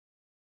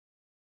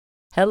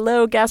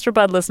Hello,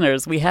 Gastropod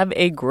listeners. We have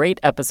a great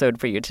episode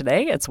for you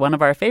today. It's one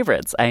of our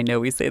favorites. I know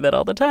we say that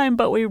all the time,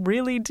 but we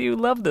really do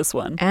love this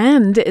one.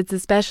 And it's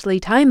especially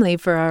timely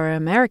for our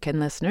American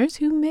listeners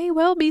who may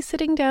well be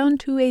sitting down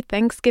to a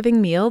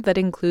Thanksgiving meal that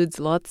includes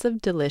lots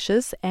of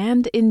delicious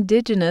and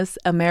indigenous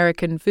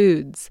American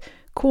foods.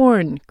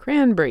 Corn,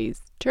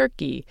 cranberries,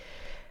 turkey.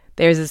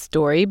 There's a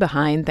story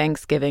behind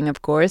Thanksgiving,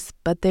 of course,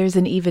 but there's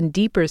an even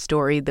deeper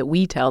story that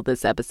we tell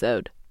this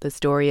episode. The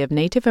story of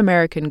Native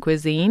American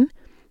cuisine,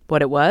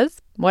 what it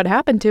was, what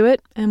happened to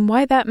it, and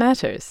why that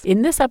matters.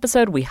 In this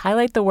episode, we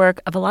highlight the work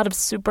of a lot of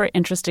super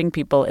interesting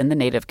people in the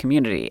Native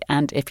community.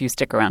 And if you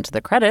stick around to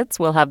the credits,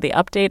 we'll have the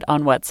update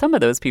on what some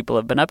of those people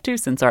have been up to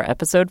since our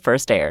episode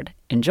first aired.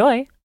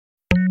 Enjoy!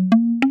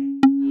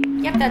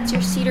 Yep, that's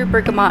your cedar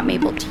bergamot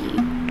maple tea.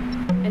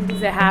 And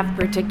does it have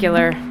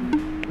particular,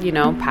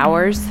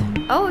 powers?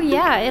 Oh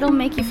yeah, it'll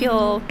make you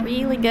feel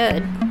really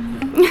good.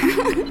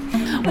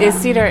 Is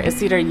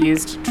cedar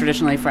used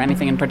traditionally for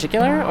anything in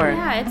particular, or?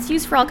 Yeah, it's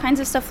used for all kinds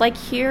of stuff. Like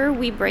here,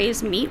 we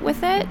braise meat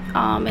with it.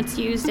 It's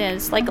used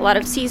as like a lot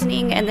of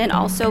seasoning, and then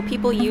also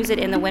people use it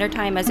in the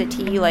wintertime as a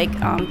tea, like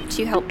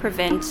to help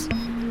prevent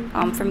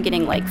from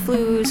getting like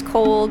flus,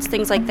 colds,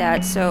 things like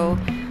that. So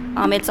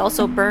it's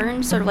also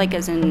burned, sort of like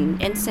as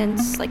an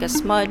incense, like a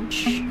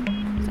smudge.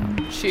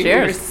 So.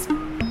 Cheers.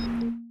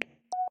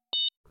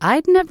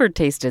 I'd never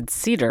tasted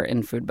cedar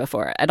in food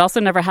before. I'd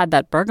also never had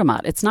that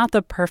bergamot. It's not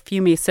the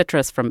perfumey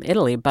citrus from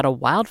Italy, but a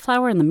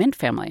wildflower in the mint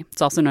family.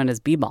 It's also known as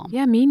bee balm.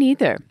 Yeah, me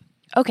neither.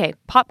 Okay,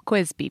 pop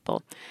quiz,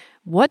 people.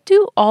 What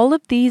do all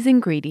of these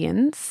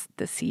ingredients,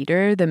 the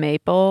cedar, the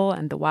maple,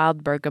 and the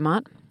wild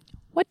bergamot,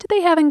 what do they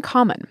have in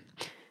common?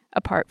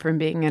 Apart from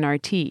being in our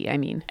tea, I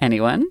mean.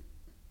 Anyone?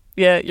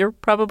 Yeah, you're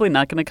probably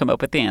not going to come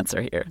up with the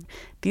answer here.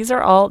 These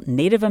are all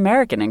Native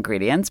American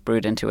ingredients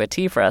brewed into a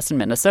tea for us in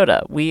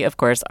Minnesota. We, of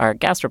course, are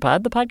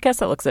Gastropod, the podcast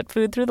that looks at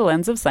food through the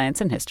lens of science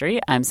and history.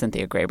 I'm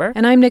Cynthia Graber.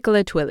 And I'm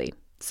Nicola Twilley.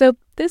 So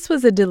this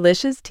was a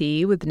delicious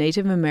tea with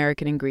Native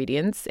American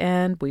ingredients,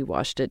 and we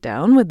washed it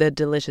down with a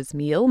delicious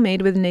meal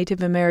made with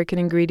Native American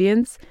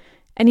ingredients.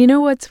 And you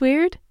know what's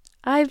weird?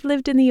 I've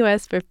lived in the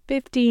U.S. for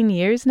 15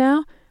 years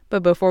now,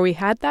 but before we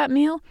had that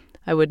meal,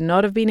 I would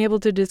not have been able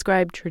to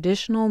describe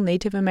traditional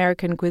Native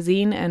American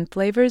cuisine and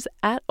flavors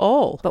at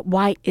all. But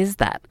why is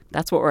that?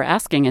 That's what we're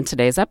asking in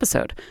today's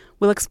episode.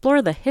 We'll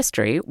explore the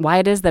history, why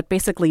it is that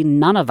basically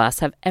none of us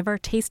have ever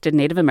tasted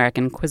Native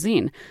American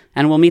cuisine,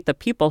 and we'll meet the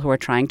people who are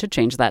trying to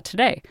change that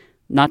today.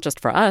 Not just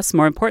for us,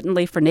 more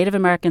importantly for Native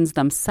Americans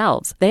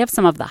themselves. They have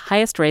some of the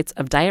highest rates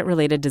of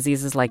diet-related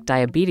diseases like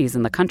diabetes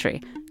in the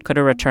country. Could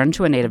a return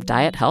to a native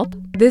diet help?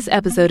 This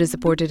episode is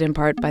supported in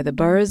part by the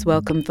Burroughs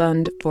Wellcome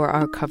Fund for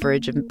our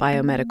coverage of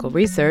biomedical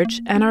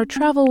research, and our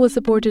travel was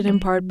supported in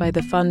part by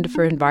the Fund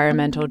for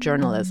Environmental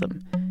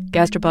Journalism.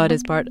 Gastropod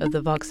is part of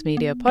the Vox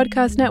Media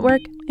podcast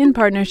network in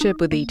partnership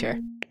with Eater.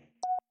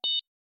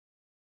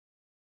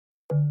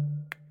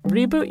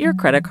 Reboot your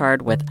credit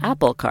card with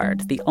Apple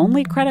Card, the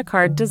only credit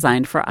card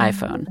designed for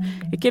iPhone.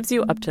 It gives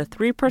you up to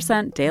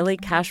 3% daily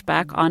cash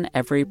back on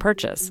every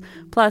purchase.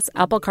 Plus,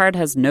 Apple Card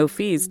has no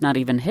fees, not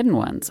even hidden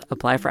ones.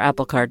 Apply for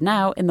Apple Card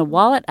now in the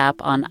Wallet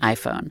app on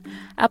iPhone.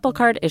 Apple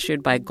Card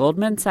issued by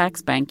Goldman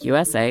Sachs Bank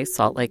USA,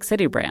 Salt Lake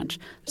City branch.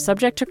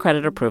 Subject to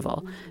credit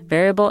approval.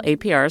 Variable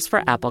APRs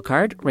for Apple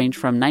Card range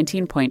from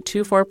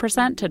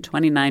 19.24% to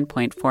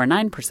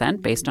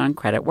 29.49% based on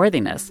credit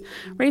worthiness.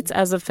 Rates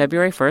as of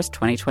February 1st,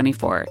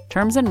 2024.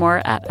 Terms and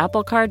more at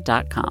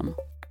applecard.com.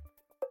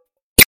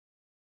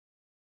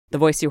 The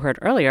voice you heard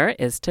earlier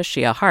is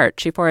Tashia Hart.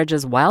 She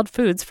forages wild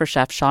foods for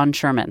Chef Sean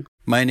Sherman.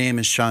 My name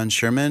is Sean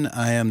Sherman.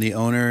 I am the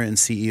owner and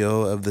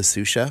CEO of The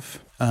Sioux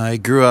Chef. I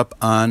grew up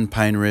on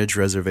Pine Ridge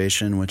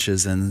Reservation, which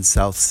is in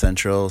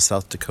south-central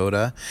South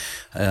Dakota.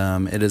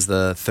 It is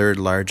the third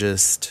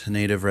largest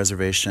native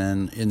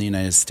reservation in the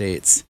United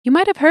States. You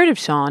might have heard of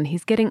Sean.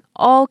 He's getting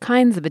all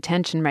kinds of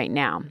attention right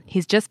now.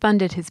 He's just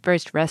funded his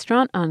first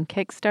restaurant on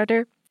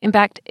Kickstarter. In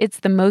fact, it's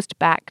the most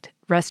backed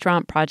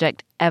restaurant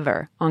project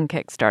ever on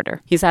Kickstarter.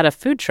 He's had a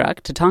food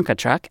truck, Tatanka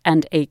Truck,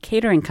 and a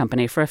catering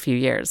company for a few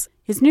years.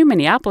 His new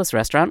Minneapolis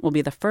restaurant will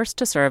be the first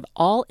to serve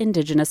all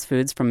indigenous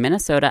foods from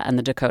Minnesota and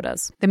the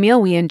Dakotas. The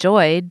meal we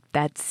enjoyed,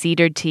 that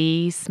cedar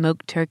tea,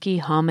 smoked turkey,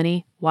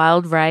 hominy,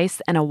 wild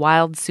rice, and a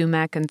wild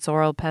sumac and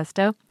sorrel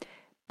pesto,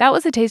 that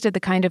was a taste of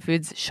the kind of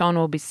foods Sean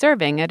will be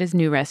serving at his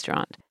new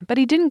restaurant. But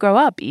he didn't grow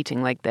up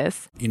eating like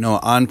this. You know,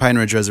 on Pine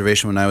Ridge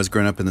Reservation, when I was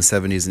growing up in the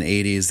 70s and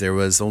 80s, there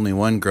was only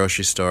one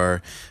grocery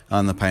store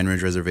on the Pine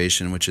Ridge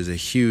Reservation, which is a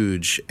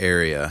huge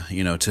area,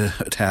 to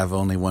have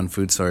only one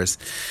food source.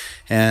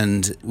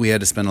 And we had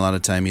to spend a lot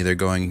of time either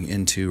going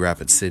into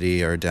Rapid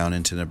City or down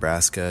into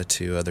Nebraska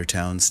to other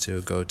towns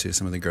to go to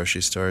some of the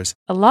grocery stores.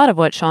 A lot of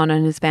what Sean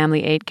and his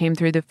family ate came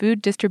through the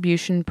food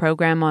distribution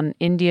program on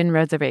Indian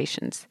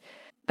reservations.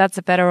 That's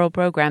a federal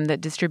program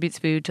that distributes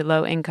food to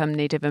low-income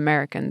Native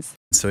Americans.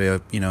 So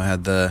we,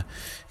 had the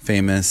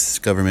famous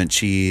government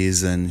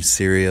cheese and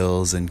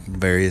cereals and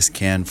various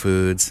canned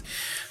foods.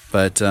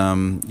 But,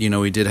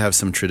 we did have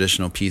some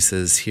traditional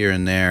pieces here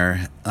and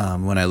there.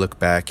 When I look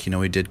back,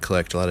 we did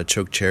collect a lot of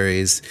choke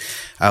cherries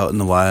out in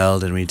the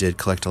wild, and we did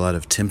collect a lot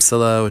of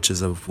timsala, which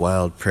is a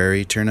wild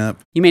prairie turnip.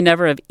 You may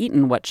never have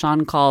eaten what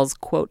Sean calls,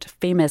 quote,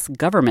 famous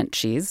government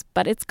cheese,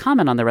 but it's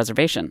common on the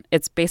reservation.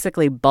 It's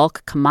basically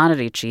bulk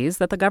commodity cheese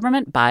that the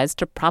government buys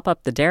to prop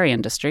up the dairy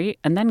industry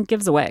and then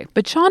gives away.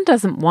 But Sean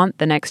doesn't want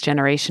the next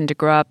generation to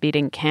grow up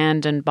eating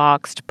canned and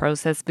boxed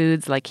processed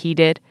foods like he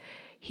did.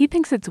 He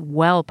thinks it's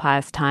well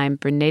past time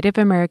for Native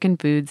American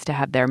foods to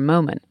have their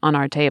moment on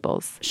our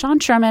tables. Sean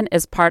Sherman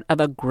is part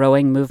of a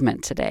growing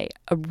movement today,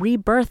 a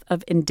rebirth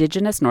of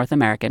indigenous North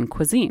American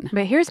cuisine.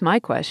 But here's my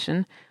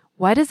question.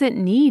 Why does it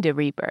need a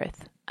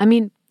rebirth? I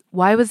mean,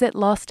 why was it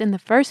lost in the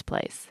first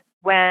place?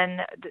 When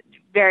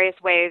various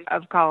waves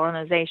of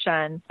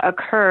colonization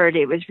occurred,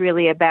 it was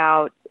really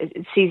about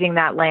seizing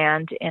that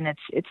land and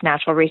its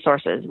natural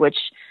resources, which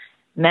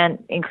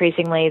meant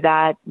increasingly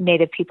that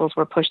Native peoples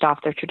were pushed off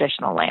their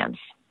traditional lands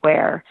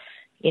where,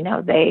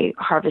 they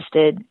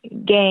harvested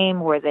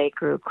game, where they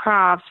grew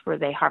crops, where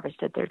they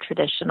harvested their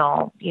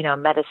traditional,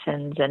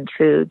 medicines and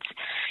foods.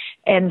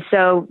 And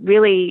so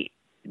really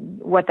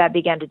what that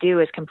began to do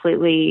is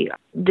completely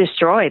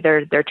destroy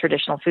their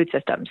traditional food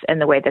systems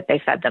and the way that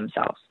they fed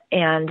themselves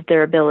and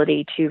their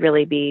ability to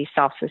really be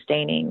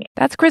self-sustaining.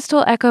 That's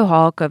Crystal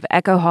Echo-Hawk of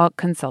Echo-Hawk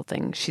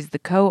Consulting. She's the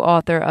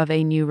co-author of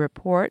a new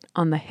report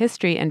on the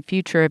history and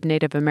future of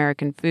Native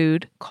American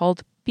food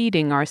called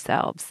Feeding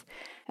Ourselves.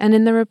 And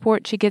in the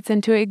report, she gets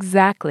into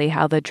exactly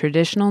how the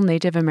traditional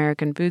Native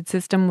American food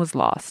system was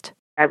lost.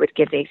 I would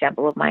give the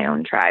example of my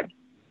own tribe.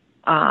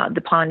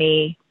 The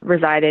Pawnee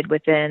resided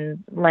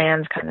within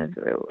lands kind of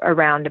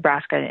around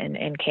Nebraska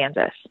and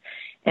Kansas,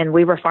 and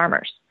we were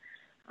farmers.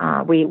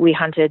 We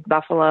hunted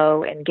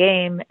buffalo and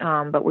game,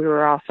 but we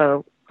were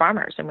also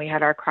farmers, and we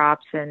had our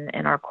crops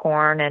and our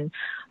corn, and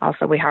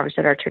also we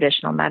harvested our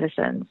traditional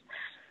medicines.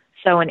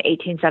 So in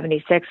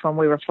 1876, when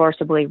we were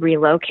forcibly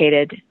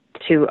relocated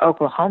to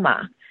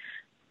Oklahoma,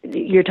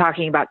 you're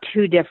talking about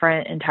two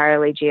different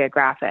entirely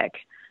geographic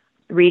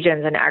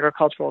regions and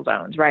agricultural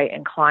zones, right,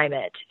 and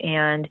climate.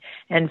 And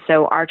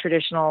so our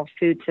traditional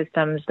food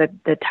systems,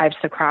 the types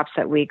of crops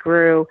that we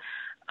grew,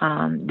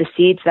 the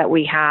seeds that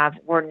we have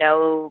were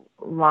no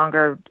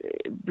longer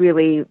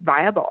really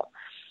viable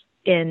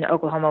in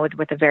Oklahoma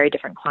with a very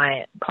different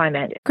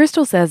climate.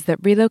 Crystal says that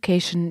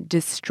relocation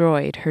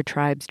destroyed her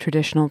tribe's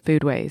traditional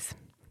foodways.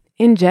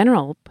 In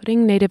general,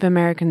 putting Native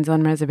Americans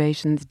on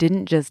reservations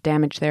didn't just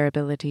damage their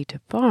ability to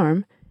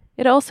farm,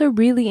 it also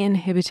really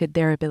inhibited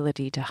their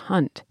ability to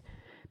hunt.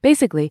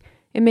 Basically,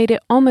 it made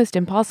it almost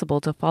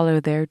impossible to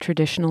follow their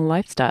traditional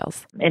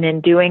lifestyles. And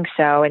in doing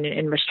so, and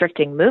in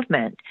restricting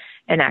movement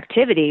and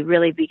activity,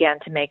 really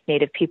began to make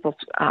Native peoples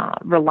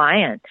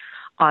reliant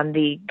on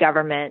the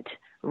government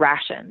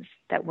rations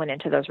that went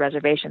into those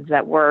reservations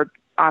that were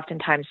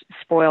oftentimes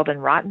spoiled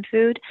and rotten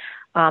food,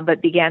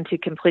 but began to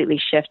completely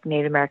shift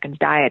Native Americans'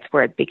 diets,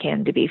 where it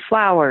began to be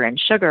flour and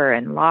sugar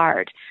and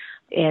lard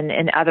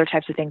and other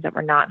types of things that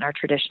were not in our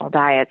traditional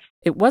diets.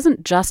 It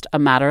wasn't just a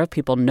matter of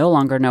people no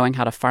longer knowing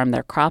how to farm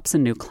their crops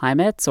in new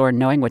climates or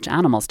knowing which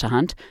animals to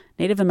hunt.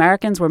 Native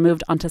Americans were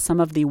moved onto some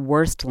of the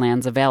worst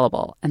lands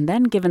available and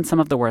then given some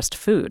of the worst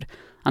food.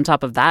 On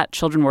top of that,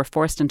 children were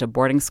forced into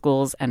boarding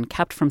schools and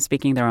kept from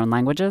speaking their own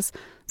languages,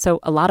 so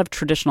a lot of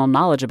traditional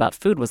knowledge about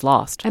food was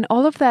lost. And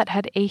all of that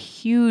had a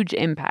huge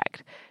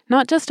impact,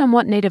 not just on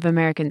what Native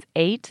Americans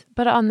ate,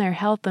 but on their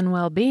health and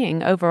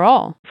well-being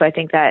overall. So I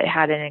think that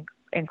had an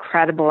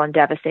incredible and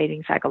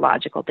devastating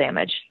psychological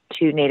damage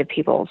to Native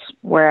peoples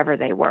wherever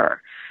they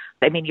were.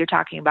 I mean, you're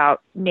talking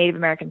about Native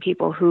American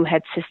people who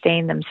had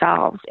sustained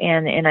themselves.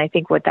 And I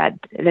think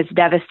that's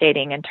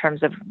devastating in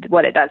terms of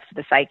what it does to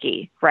the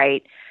psyche,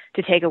 right?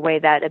 To take away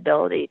that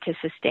ability to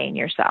sustain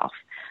yourself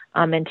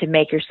and to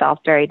make yourself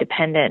very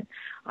dependent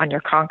on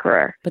your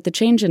conqueror. But the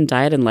change in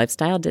diet and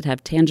lifestyle did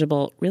have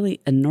tangible, really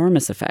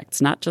enormous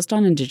effects, not just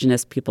on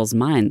Indigenous people's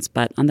minds,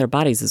 but on their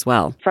bodies as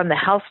well. From the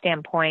health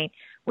standpoint,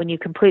 when you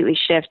completely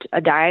shift a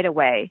diet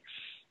away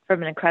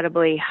from an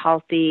incredibly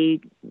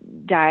healthy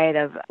diet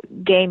of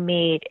game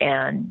meat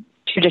and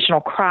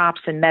traditional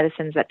crops and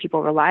medicines that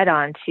people relied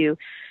on to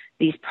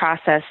these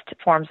processed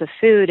forms of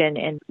food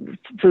and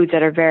foods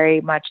that are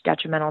very much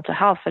detrimental to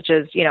health, such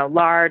as,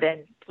 lard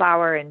and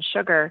flour and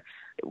sugar,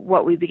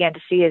 what we began to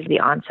see is the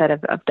onset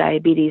of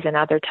diabetes and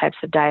other types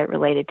of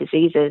diet-related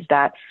diseases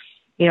that,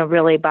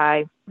 really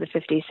by the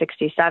 50s,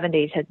 60s,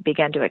 70s had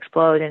begun to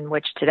explode, in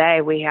which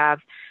today we have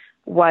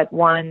what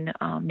one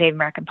Native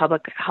American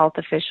public health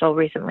official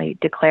recently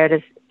declared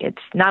as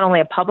it's not only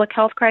a public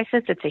health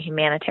crisis, it's a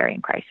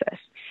humanitarian crisis,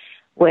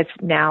 with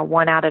now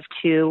 1 out of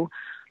 2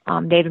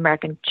 Native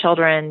American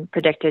children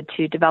predicted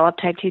to develop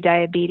type 2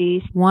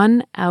 diabetes.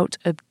 1 out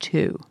of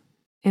 2.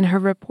 In her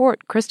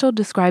report, Crystal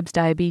describes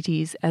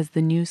diabetes as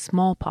the new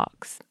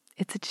smallpox.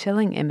 It's a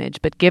chilling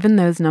image, but given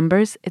those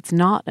numbers, it's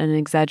not an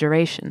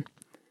exaggeration.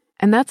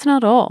 And that's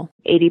not all.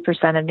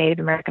 80% of Native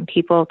American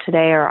people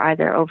today are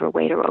either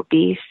overweight or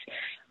obese.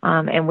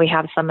 And we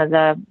have some of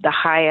the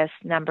highest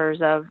numbers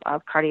of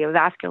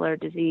cardiovascular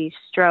disease,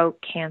 stroke,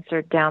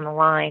 cancer down the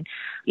line.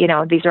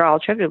 These are all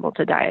attributable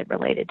to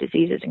diet-related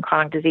diseases and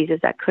chronic diseases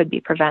that could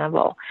be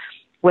preventable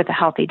with a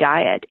healthy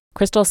diet.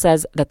 Crystal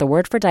says that the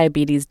word for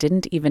diabetes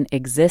didn't even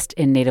exist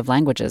in native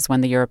languages when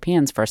the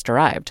Europeans first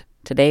arrived.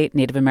 Today,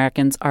 Native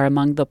Americans are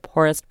among the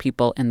poorest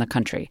people in the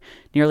country.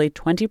 Nearly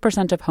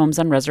 20% of homes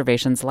on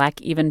reservations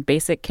lack even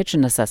basic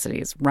kitchen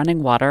necessities,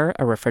 running water,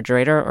 a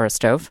refrigerator, or a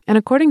stove. And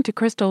according to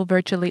Crystal,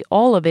 virtually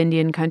all of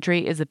Indian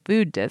country is a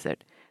food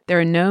desert. There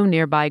are no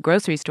nearby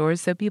grocery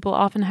stores, so people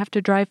often have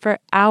to drive for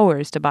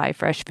hours to buy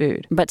fresh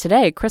food. But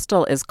today,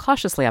 Crystal is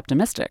cautiously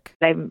optimistic.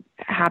 I'm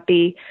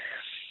happy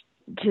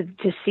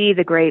to see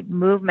the great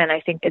movement,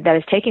 I think, that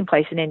is taking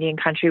place in Indian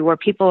country, where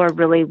people are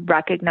really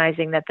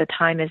recognizing that the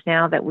time is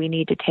now that we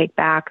need to take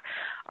back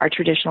our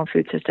traditional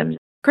food systems.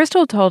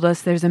 Crystal told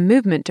us there's a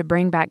movement to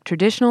bring back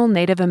traditional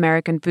Native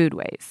American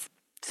foodways.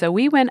 So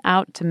we went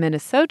out to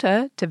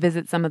Minnesota to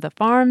visit some of the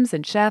farms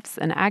and chefs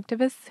and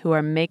activists who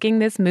are making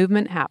this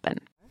movement happen.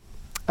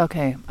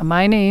 Okay,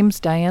 my name's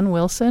Diane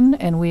Wilson,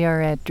 and we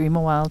are at Dream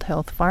a Wild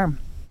Health Farm.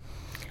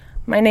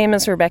 My name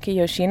is Rebecca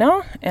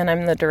Yoshino, and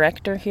I'm the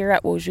director here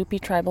at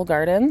Wojupi Tribal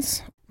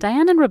Gardens.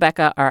 Diane and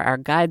Rebecca are our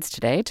guides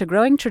today to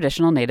growing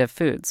traditional native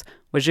foods.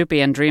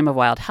 Wojupi and Dream of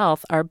Wild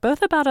Health are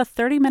both about a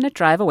 30-minute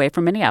drive away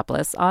from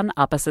Minneapolis on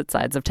opposite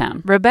sides of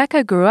town.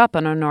 Rebecca grew up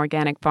on an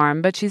organic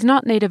farm, but she's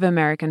not Native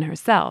American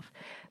herself.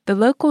 The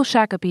local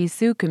Shakopee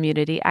Sioux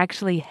community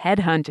actually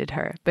headhunted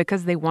her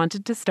because they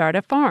wanted to start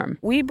a farm.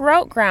 We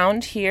broke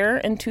ground here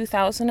in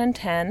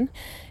 2010.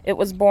 It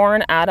was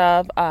born out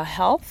of a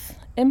health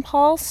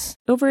impulse.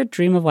 Over at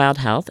Dream of Wild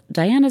Health,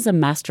 Diane is a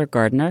master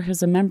gardener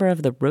who's a member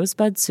of the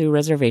Rosebud Sioux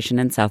Reservation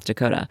in South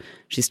Dakota.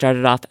 She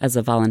started off as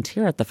a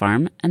volunteer at the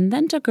farm and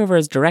then took over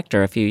as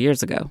director a few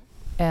years ago.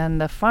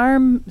 And the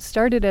farm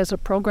started as a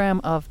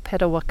program of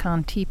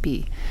Petawakan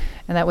Tipi,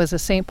 and that was a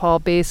St.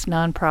 Paul-based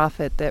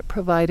nonprofit that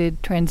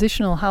provided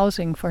transitional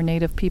housing for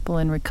Native people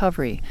in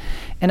recovery.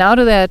 And out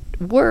of that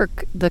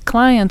work, the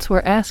clients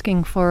were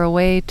asking for a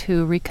way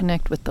to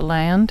reconnect with the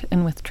land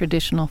and with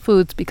traditional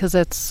foods because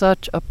that's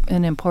such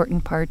an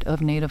important part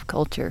of Native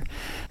culture.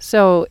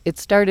 So it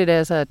started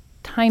as a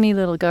tiny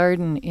little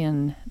garden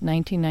in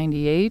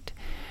 1998.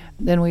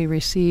 Then we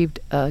received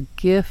a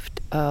gift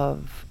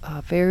of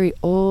very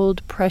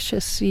old,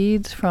 precious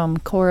seeds from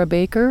Cora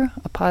Baker,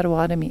 a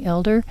Potawatomi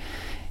elder,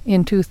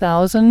 in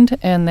 2000.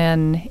 And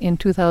then in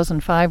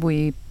 2005,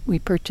 we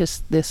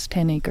purchased this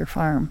 10-acre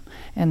farm.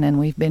 And then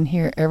we've been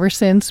here ever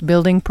since,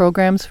 building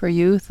programs for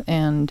youth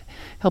and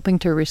helping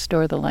to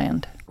restore the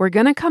land. We're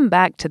going to come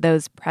back to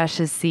those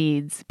precious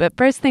seeds. But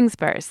first things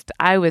first,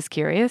 I was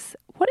curious,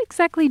 what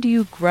exactly do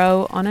you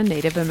grow on a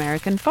Native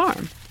American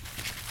farm?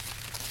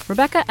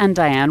 Rebecca and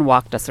Diane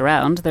walked us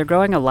around. They're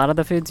growing a lot of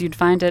the foods you'd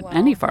find at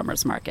any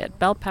farmer's market.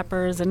 Bell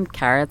peppers and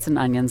carrots and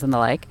onions and the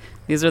like.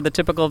 These are the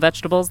typical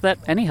vegetables that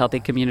any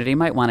healthy community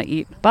might want to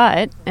eat.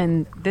 But,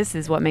 and this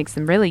is what makes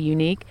them really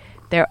unique,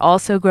 they're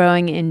also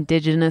growing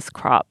indigenous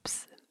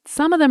crops.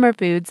 Some of them are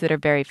foods that are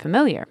very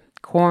familiar.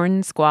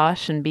 Corn,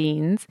 squash, and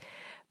beans.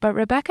 But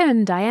Rebecca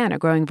and Diane are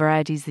growing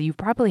varieties that you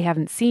probably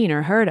haven't seen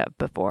or heard of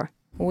before.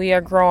 We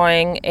are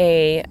growing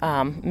a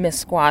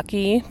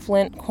Meskwaki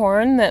flint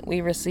corn that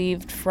we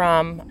received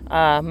from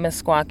a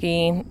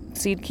Meskwaki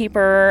seed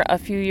keeper a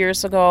few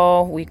years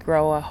ago. We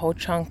grow a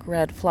Ho-Chunk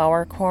red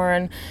flour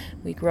corn.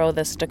 We grow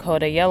this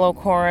Dakota yellow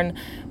corn.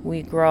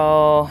 We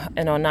grow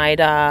an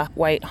Oneida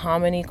white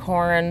hominy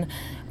corn,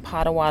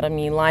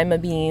 Potawatomi lima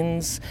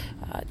beans,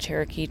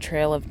 Cherokee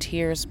Trail of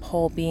Tears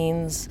pole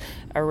beans,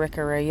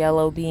 Arikara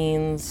yellow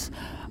beans,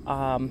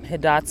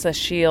 Hidatsa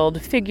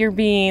Shield figure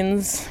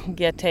beans,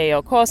 Gete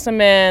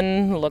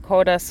Okosamin,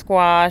 Lakota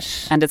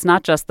squash. And it's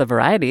not just the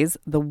varieties.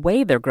 The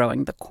way they're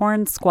growing, the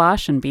corn,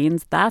 squash, and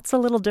beans, that's a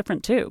little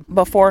different too.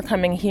 Before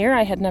coming here,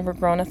 I had never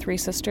grown a Three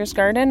Sisters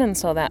garden, and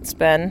so that's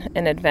been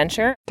an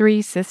adventure.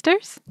 Three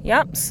Sisters?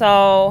 Yep.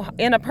 So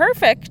in a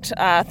perfect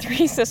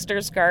Three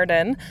Sisters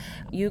garden,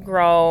 you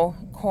grow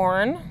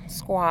corn,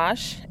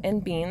 squash,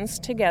 and beans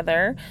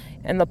together.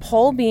 And the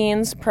pole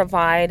beans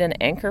provide an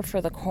anchor for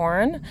the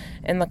corn,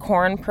 and the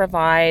corn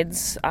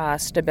provides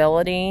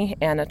stability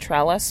and a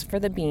trellis for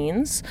the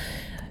beans.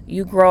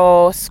 You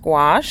grow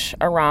squash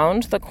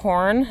around the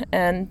corn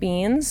and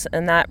beans,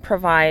 and that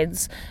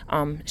provides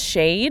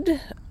shade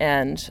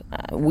and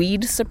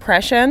weed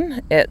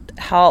suppression. It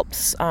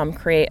helps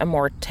create a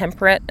more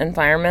temperate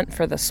environment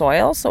for the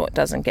soil so it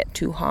doesn't get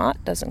too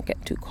hot, doesn't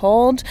get too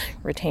cold,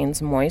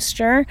 retains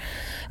moisture.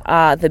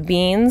 The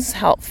beans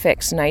help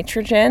fix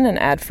nitrogen and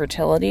add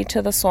fertility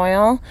to the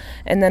soil.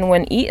 And then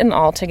when eaten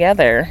all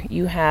together,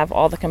 you have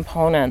all the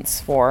components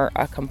for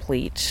a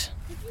complete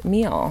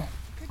meal.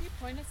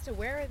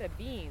 Where are the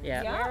beans?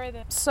 Yeah. Where are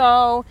the...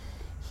 So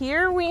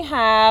here we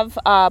have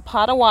a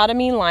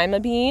Potawatomi lima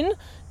bean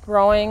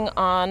growing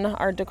on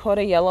our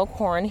Dakota yellow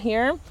corn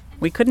here.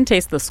 We couldn't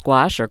taste the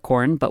squash or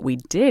corn, but we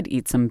did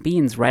eat some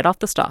beans right off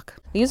the stalk.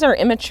 These are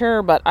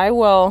immature, but I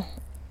will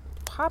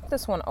pop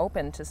this one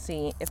open to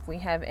see if we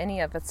have any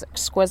of its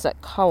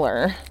exquisite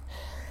color.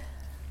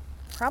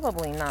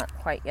 probably not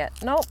quite yet.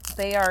 Nope,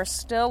 they are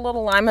still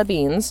little lima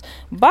beans.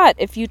 But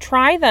if you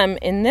try them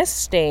in this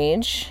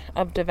stage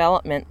of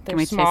development,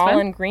 they're small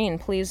and green.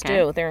 Please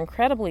do. They're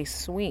incredibly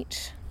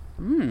sweet.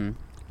 Isn't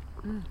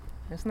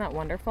that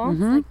wonderful? It's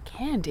like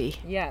candy.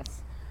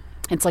 Yes.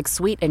 It's like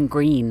sweet and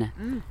green.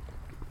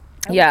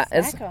 Yeah.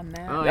 On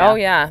that. Oh,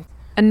 yeah.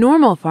 A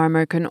normal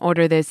farmer can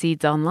order their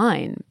seeds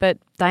online, but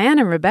Diane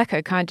and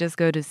Rebecca can't just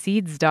go to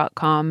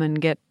seeds.com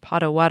and get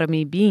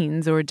Potawatomi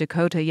beans or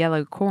Dakota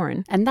yellow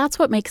corn. And that's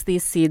what makes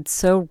these seeds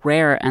so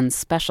rare and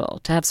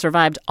special. To have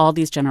survived all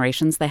these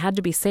generations, they had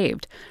to be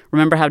saved.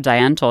 Remember how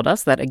Diane told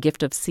us that a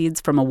gift of seeds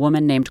from a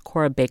woman named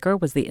Cora Baker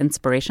was the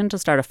inspiration to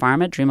start a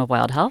farm at Dream of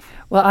Wild Health?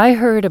 Well, I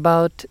heard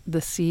about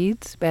the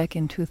seeds back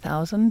in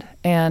 2000,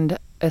 and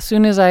as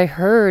soon as I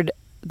heard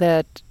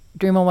that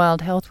Dream of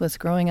Wild Health was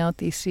growing out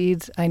these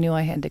seeds, I knew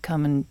I had to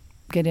come and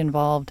get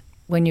involved.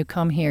 When you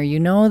come here, you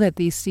know that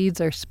these seeds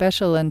are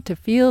special, and to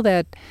feel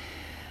that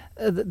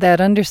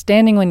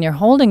understanding when you're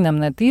holding them,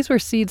 that these were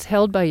seeds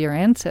held by your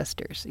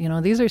ancestors. You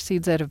know, these are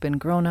seeds that have been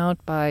grown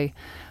out by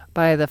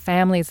the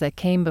families that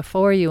came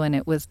before you, and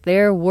it was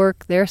their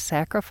work, their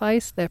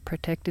sacrifice that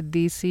protected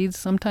these seeds,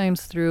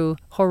 sometimes through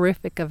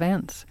horrific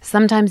events.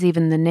 Sometimes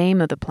even the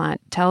name of the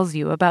plant tells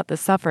you about the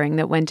suffering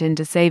that went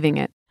into saving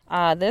it.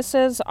 This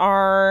is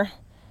our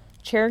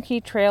Cherokee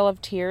Trail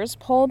of Tears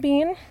pole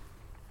bean.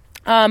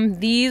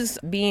 These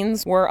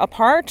beans were a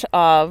part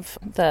of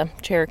the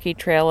Cherokee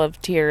Trail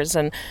of Tears,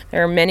 and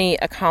there are many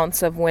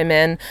accounts of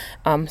women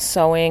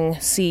sewing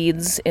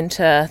seeds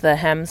into the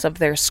hems of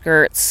their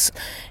skirts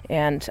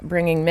and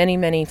bringing many,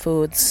 many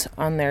foods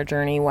on their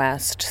journey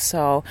west.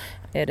 So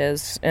it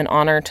is an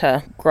honor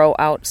to grow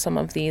out some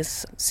of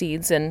these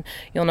seeds, and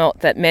you'll note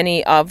that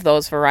many of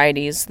those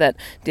varieties that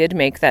did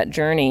make that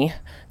journey,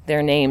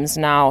 their names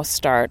now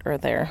start, or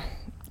their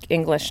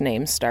English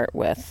names start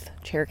with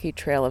Cherokee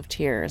Trail of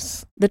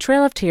Tears. The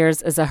Trail of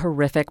Tears is a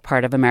horrific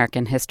part of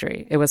American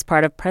history. It was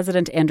part of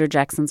President Andrew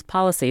Jackson's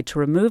policy to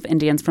remove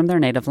Indians from their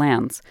native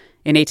lands.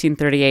 In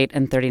 1838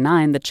 and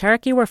 39, the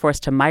Cherokee were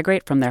forced to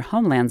migrate from their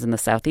homelands in the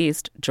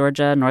southeast,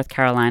 Georgia, North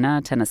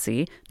Carolina,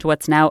 Tennessee, to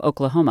what's now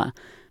Oklahoma.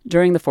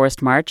 During the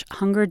forced march,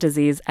 hunger,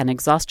 disease, and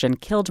exhaustion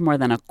killed more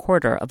than a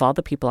quarter of all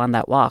the people on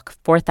that walk.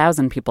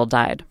 4,000 people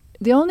died.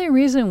 The only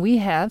reason we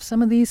have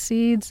some of these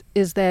seeds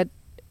is that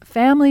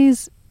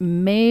families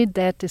made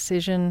that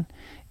decision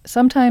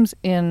sometimes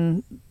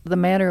in the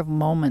matter of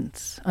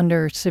moments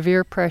under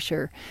severe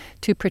pressure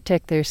to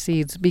protect their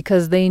seeds,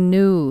 because they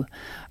knew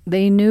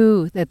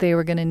that they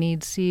were going to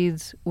need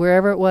seeds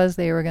wherever it was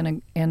they were going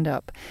to end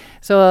up.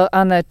 So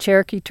on the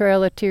Cherokee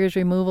Trail of Tears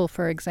removal,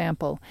 for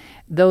example,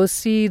 those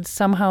seeds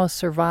somehow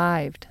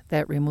survived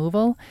that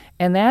removal,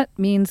 and that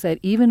means that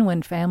even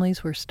when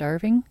families were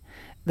starving,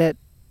 that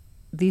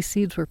these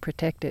seeds were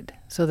protected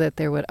so that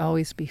there would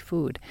always be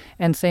food.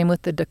 And same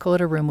with the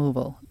Dakota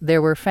removal.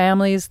 There were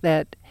families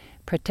that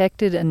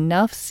protected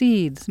enough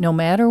seeds, no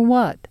matter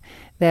what,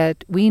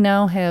 that we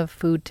now have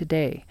food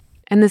today.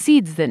 And the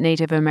seeds that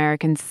Native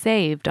Americans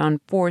saved on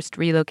forced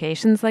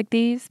relocations like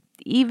these,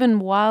 even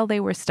while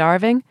they were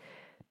starving,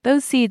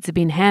 those seeds have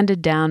been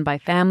handed down by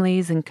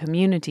families and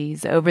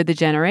communities over the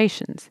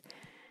generations.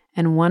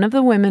 And one of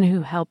the women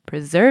who helped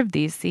preserve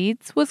these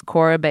seeds was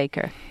Cora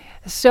Baker.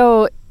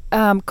 So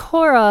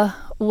Cora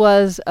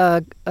was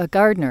a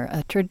gardener,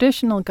 a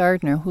traditional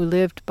gardener who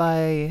lived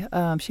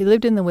she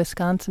lived in the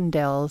Wisconsin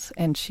Dells,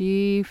 and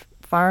she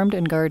farmed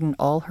and gardened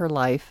all her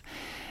life.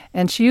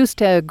 And she used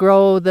to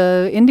grow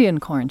the Indian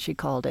corn, she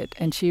called it,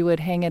 and she would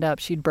hang it up.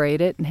 She'd braid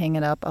it and hang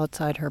it up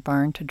outside her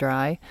barn to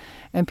dry.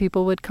 And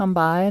people would come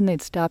by and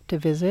they'd stop to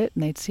visit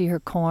and they'd see her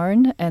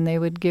corn and they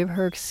would give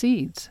her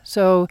seeds.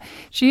 So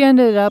she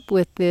ended up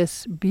with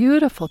this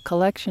beautiful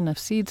collection of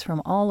seeds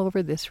from all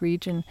over this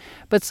region,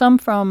 but some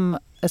from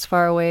as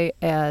far away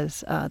as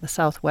the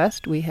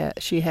Southwest.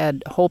 She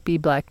had Hopi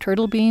black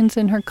turtle beans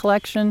in her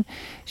collection.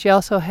 She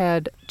also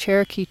had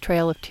Cherokee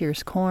Trail of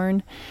Tears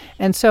corn.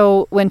 And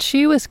so when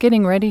she was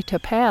getting ready to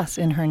pass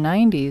in her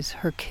 90s,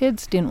 her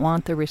kids didn't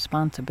want the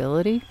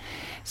responsibility.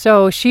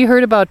 So she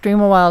heard about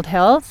Dream of Wild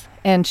Health,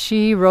 and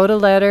she wrote a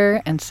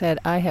letter and said,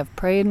 I have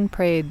prayed and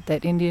prayed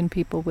that Indian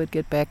people would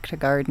get back to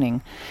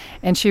gardening.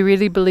 And she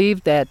really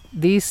believed that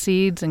these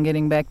seeds and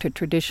getting back to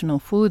traditional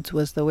foods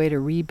was the way to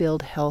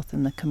rebuild health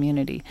in the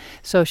community.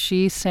 So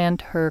she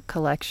sent her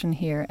collection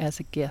here as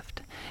a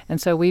gift.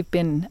 And so we've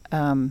been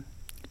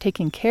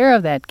taking care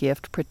of that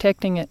gift,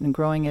 protecting it and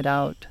growing it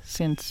out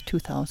since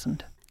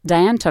 2000.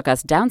 Diane took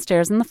us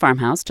downstairs in the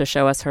farmhouse to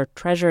show us her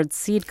treasured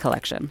seed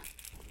collection.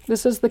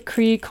 This is the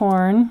Cree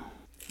corn.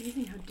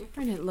 Amazing how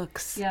different it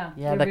looks. Yeah,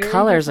 the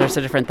colors are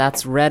so different.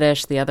 That's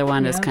reddish. The other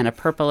one is kind of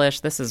purplish.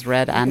 This is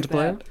red and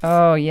blue.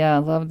 Oh, yeah, I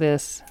love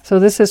this. So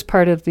this is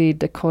part of the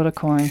Dakota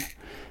corn.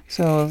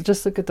 So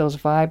just look at those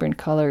vibrant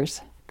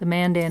colors. The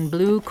Mandan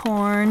blue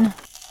corn.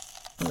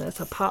 Oh, that's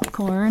a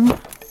popcorn.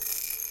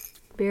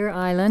 Bear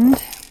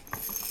Island.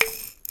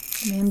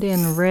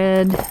 Mandan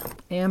red,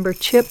 amber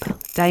chip.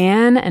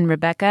 Diane and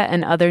Rebecca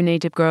and other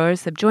native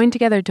growers have joined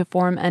together to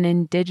form an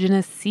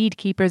Indigenous Seed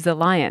Keepers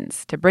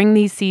Alliance to bring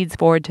these seeds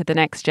forward to the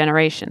next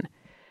generation.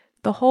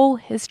 The whole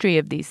history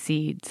of these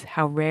seeds,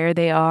 how rare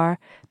they are,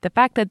 the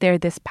fact that they're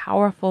this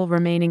powerful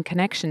remaining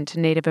connection to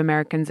Native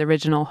Americans'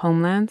 original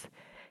homelands,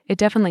 it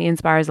definitely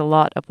inspires a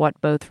lot of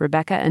what both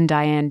Rebecca and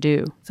Diane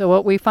do. So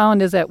what we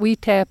found is that we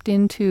tapped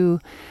into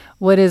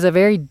what is a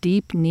very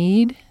deep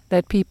need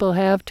that people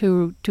have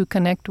to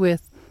connect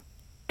with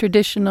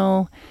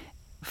traditional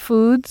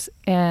foods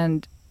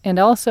and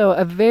also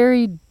a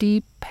very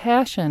deep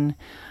passion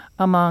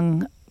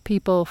among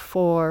people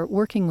for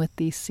working with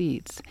these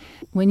seeds.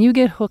 When you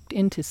get hooked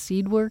into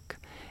seed work,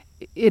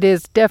 it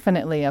is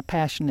definitely a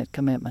passionate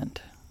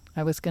commitment.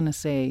 I was going to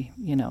say,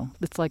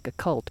 it's like a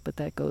cult, but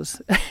that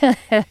goes...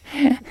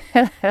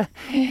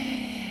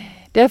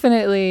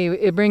 Definitely,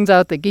 it brings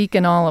out the geek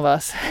in all of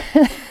us.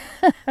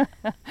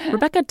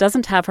 Rebecca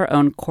doesn't have her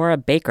own Cora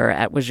Baker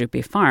at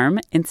Wajupi Farm.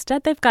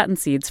 Instead, they've gotten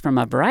seeds from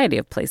a variety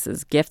of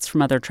places, gifts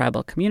from other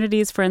tribal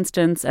communities, for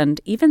instance, and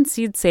even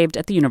seeds saved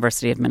at the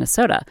University of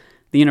Minnesota.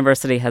 The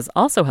university has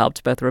also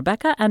helped both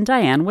Rebecca and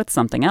Diane with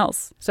something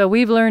else. So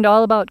we've learned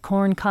all about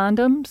corn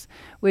condoms,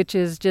 which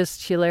is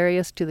just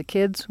hilarious to the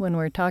kids when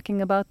we're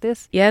talking about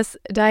this. Yes,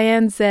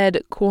 Diane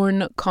said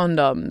corn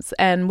condoms,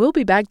 and we'll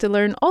be back to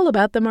learn all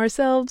about them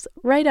ourselves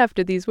right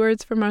after these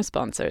words from our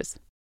sponsors.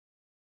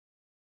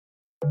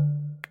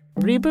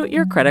 Reboot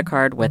your credit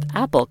card with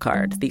Apple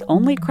Card, the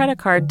only credit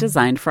card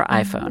designed for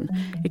iPhone.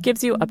 It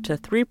gives you up to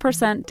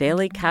 3%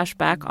 daily cash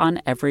back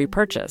on every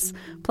purchase.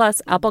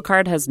 Plus, Apple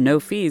Card has no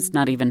fees,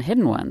 not even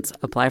hidden ones.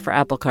 Apply for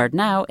Apple Card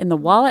now in the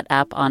Wallet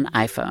app on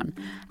iPhone.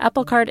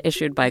 Apple Card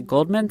issued by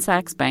Goldman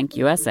Sachs Bank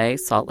USA,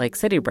 Salt Lake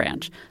City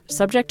branch.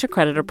 Subject to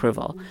credit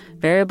approval.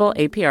 Variable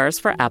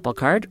APRs for Apple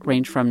Card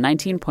range from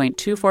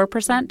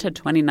 19.24% to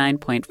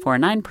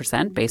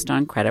 29.49% based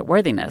on credit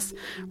worthiness.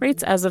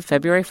 Rates as of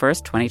February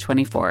 1st,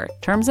 2024.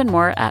 Terms and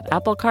more at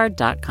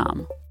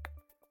applecard.com.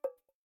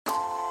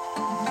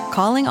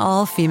 Calling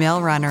all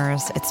female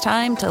runners, it's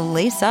time to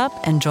lace up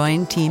and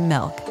join Team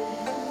Milk.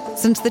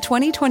 Since the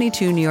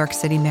 2022 New York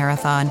City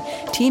Marathon,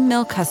 Team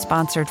Milk has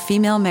sponsored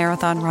female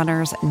marathon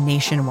runners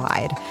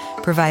nationwide,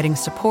 providing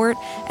support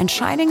and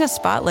shining a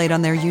spotlight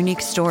on their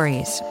unique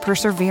stories,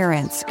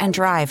 perseverance, and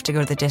drive to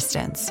go the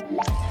distance.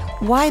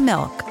 Why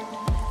milk?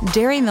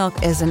 Dairy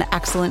milk is an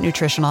excellent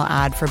nutritional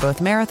add for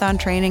both marathon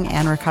training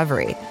and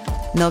recovery.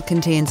 Milk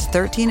contains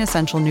 13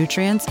 essential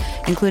nutrients,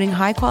 including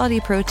high-quality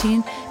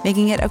protein,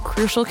 making it a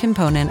crucial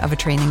component of a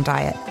training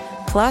diet.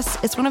 Plus,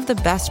 it's one of the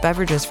best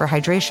beverages for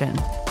hydration,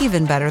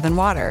 even better than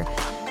water.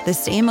 The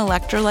same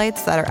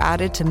electrolytes that are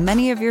added to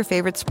many of your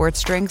favorite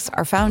sports drinks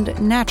are found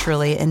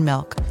naturally in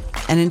milk.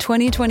 And in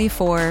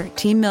 2024,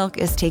 Team Milk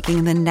is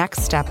taking the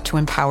next step to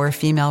empower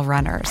female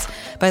runners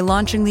by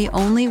launching the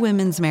only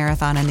women's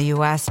marathon in the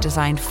U.S.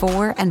 designed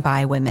for and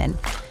by women.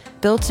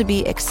 Built to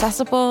be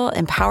accessible,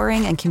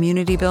 empowering, and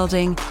community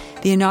building,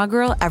 the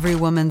inaugural Every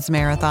Woman's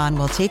Marathon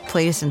will take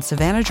place in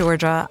Savannah,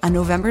 Georgia on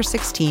November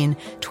 16,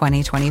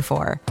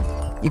 2024.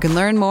 You can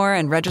learn more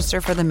and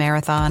register for the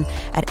marathon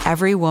at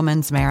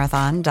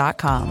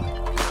everywomansmarathon.com.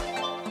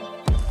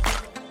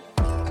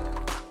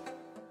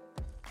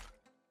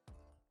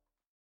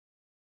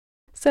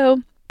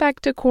 So, back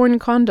to corn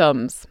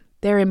condoms.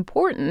 They're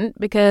important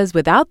because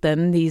without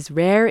them, these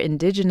rare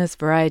indigenous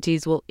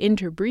varieties will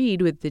interbreed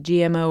with the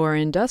GMO or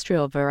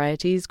industrial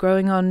varieties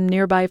growing on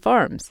nearby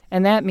farms.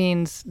 And that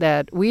means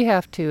that we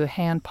have to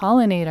hand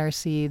pollinate our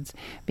seeds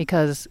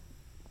because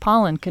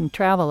pollen can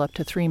travel up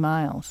to 3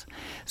 miles.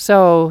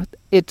 So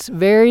it's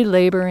very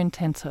labor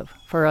intensive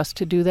for us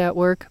to do that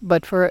work.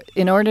 But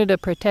in order to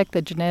protect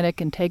the genetic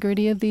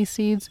integrity of these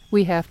seeds,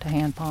 we have to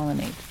hand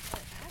pollinate.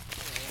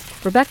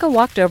 Rebecca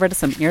walked over to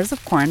some ears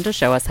of corn to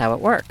show us how it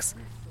works.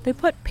 They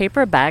put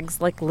paper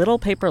bags like little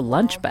paper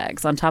lunch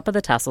bags on top of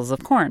the tassels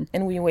of corn.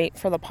 And we wait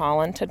for the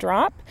pollen to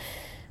drop.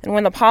 And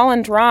when the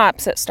pollen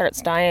drops, it starts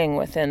dying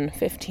within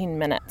 15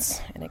 minutes.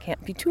 And it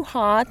can't be too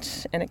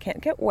hot, and it can't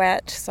get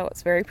wet, so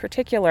it's very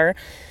particular.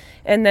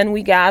 And then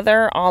we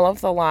gather all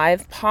of the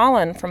live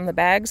pollen from the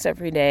bags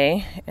every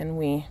day, and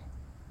we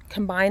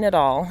combine it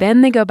all.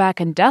 Then they go back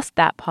and dust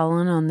that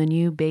pollen on the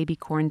new baby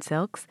corn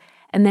silks,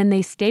 and then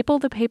they staple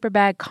the paper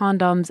bag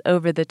condoms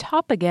over the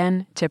top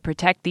again to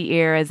protect the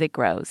ear as it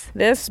grows.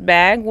 This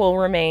bag will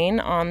remain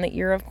on the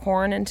ear of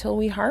corn until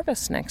we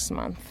harvest next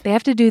month. They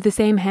have to do the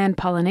same hand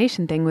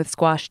pollination thing with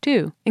squash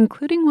too,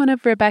 including one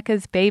of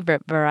Rebecca's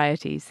favorite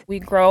varieties. We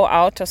grow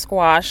out a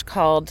squash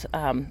called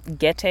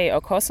Gete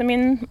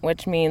Okosamin,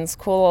 which means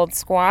cool old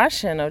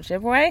squash in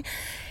Ojibwe.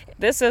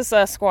 This is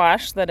a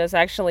squash that has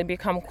actually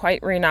become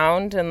quite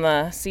renowned in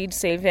the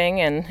seed-saving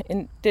and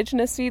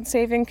indigenous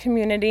seed-saving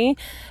community.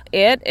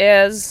 It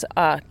is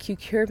a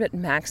Cucurbit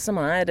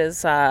maxima. It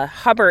is a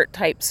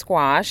Hubbard-type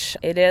squash.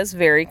 It is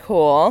very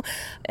cool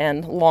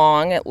and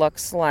long. It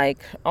looks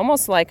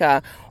almost like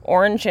a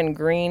orange and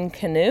green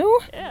canoe.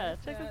 Yeah,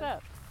 check this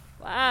out.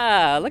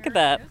 Wow, look at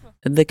that.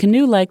 The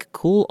canoe-like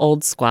cool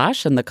old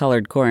squash and the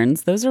colored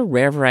corns, those are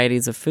rare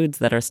varieties of foods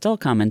that are still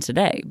common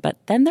today. But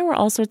then there were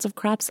all sorts of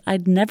crops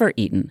I'd never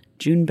eaten.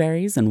 June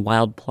berries and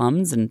wild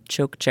plums and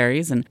choke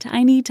cherries and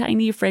tiny,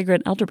 tiny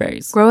fragrant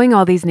elderberries. Growing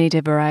all these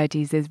native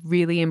varieties is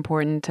really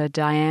important to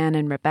Diane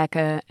and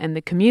Rebecca and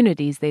the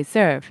communities they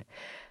serve.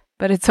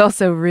 But it's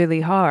also really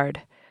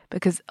hard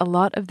because a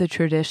lot of the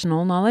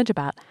traditional knowledge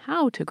about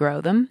how to grow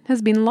them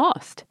has been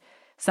lost.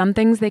 Some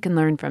things they can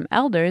learn from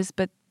elders,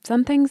 but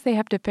some things they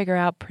have to figure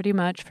out pretty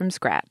much from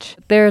scratch.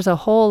 There's a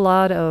whole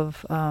lot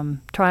of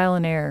trial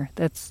and error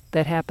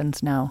that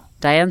happens now.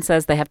 Diane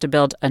says they have to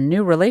build a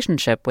new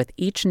relationship with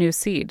each new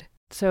seed.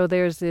 So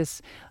there's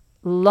this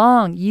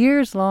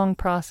years-long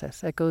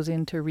process that goes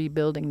into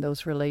rebuilding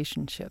those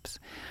relationships.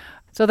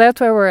 So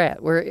that's where we're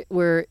at.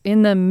 We're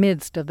in the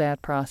midst of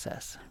that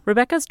process.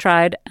 Rebecca's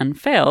tried and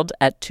failed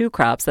at 2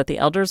 crops that the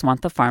elders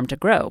want the farm to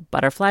grow,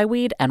 butterfly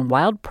weed and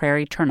wild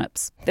prairie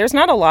turnips. There's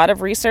not a lot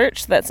of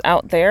research that's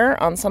out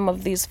there on some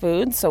of these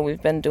foods, so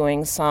we've been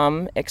doing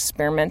some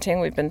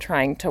experimenting. We've been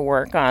trying to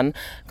work on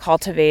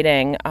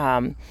cultivating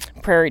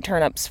prairie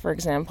turnips, for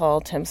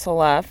example,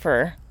 Timsala,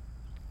 for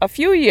a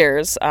few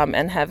years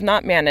and have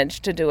not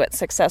managed to do it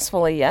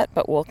successfully yet,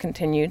 but we'll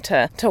continue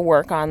to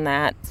work on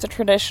that. It's a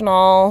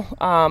traditional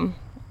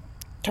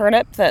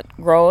turnip that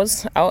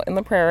grows out in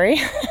the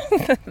prairie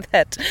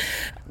that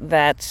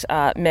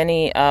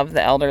many of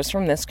the elders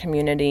from this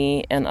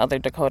community and other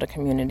Dakota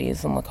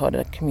communities and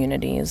Lakota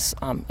communities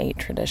ate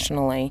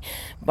traditionally.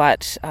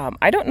 But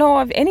I don't know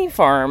of any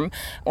farm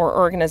or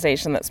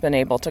organization that's been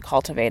able to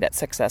cultivate it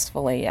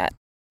successfully yet.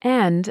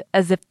 And,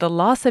 as if the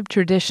loss of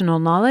traditional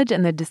knowledge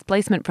and the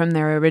displacement from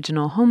their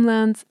original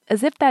homelands,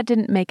 as if that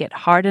didn't make it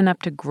hard enough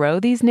to grow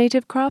these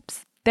native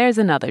crops, there's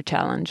another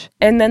challenge.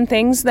 And then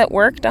things that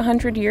worked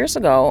 100 years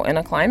ago in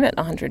a climate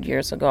 100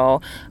 years ago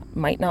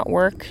might not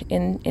work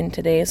in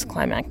today's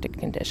climatic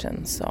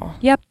conditions. So.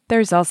 Yep,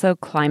 there's also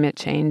climate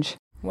change.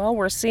 Well,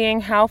 we're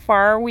seeing how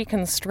far we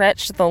can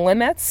stretch the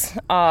limits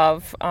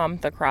of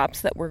the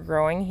crops that we're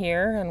growing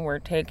here, and we're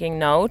taking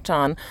note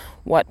on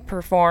what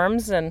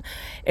performs in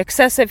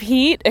excessive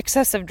heat,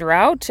 excessive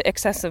drought,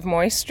 excessive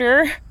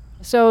moisture.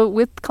 So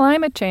with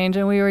climate change,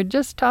 and we were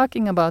just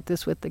talking about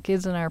this with the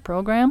kids in our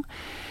program,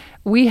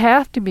 we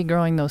have to be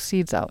growing those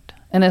seeds out.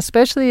 And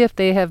especially if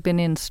they have been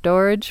in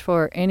storage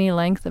for any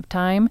length of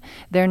time,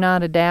 they're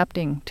not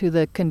adapting to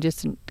the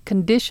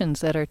conditions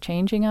that are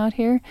changing out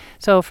here.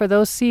 So for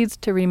those seeds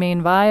to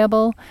remain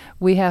viable,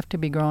 we have to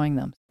be growing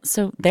them.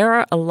 So there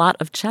are a lot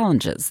of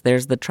challenges.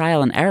 There's the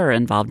trial and error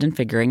involved in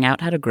figuring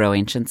out how to grow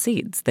ancient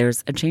seeds.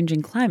 There's a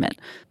changing climate.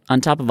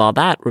 On top of all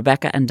that,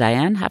 Rebecca and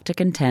Diane have to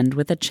contend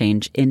with a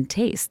change in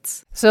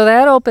tastes. So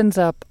that opens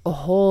up a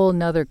whole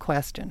nother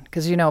question.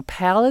 Because,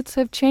 palates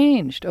have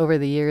changed over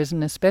the years,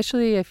 and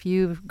especially if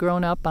you've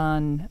grown up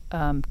on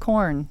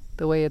corn,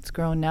 the way it's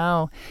grown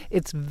now,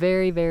 it's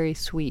very, very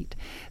sweet.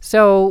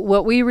 So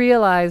what we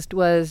realized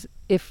was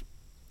if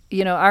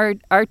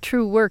our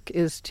true work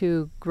is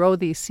to grow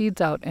these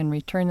seeds out and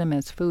return them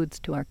as foods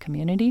to our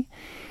community.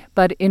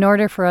 But in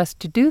order for us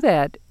to do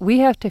that, we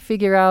have to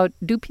figure out,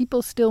 do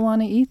people still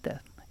want to eat this?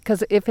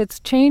 Because if it's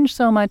changed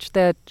so much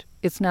that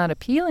it's not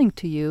appealing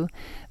to you,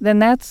 then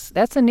that's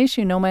an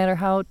issue no matter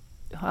how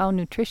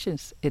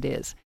nutritious it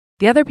is.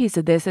 The other piece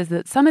of this is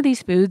that some of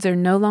these foods are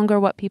no longer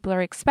what people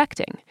are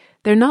expecting.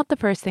 They're not the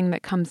first thing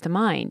that comes to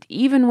mind,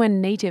 even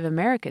when Native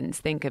Americans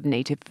think of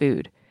native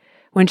food.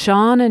 When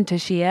Sean and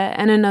Tashia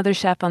and another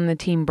chef on the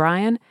team,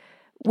 Brian,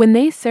 when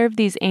they serve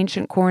these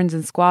ancient corns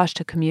and squash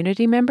to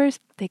community members,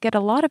 they get a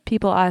lot of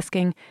people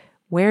asking,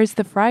 where's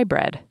the fry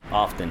bread?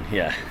 Often,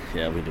 yeah,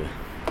 we do.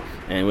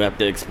 And we have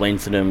to explain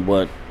to them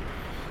what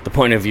the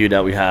point of view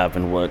that we have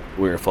and what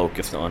we're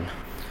focused on.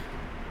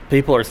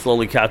 People are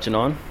slowly catching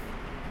on,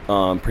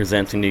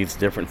 presenting these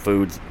different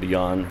foods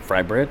beyond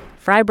fry bread.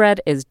 Fry bread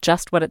is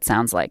just what it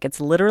sounds like.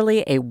 It's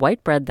literally a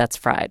white bread that's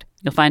fried.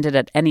 You'll find it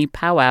at any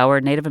powwow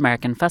or Native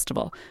American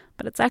festival.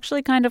 But it's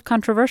actually kind of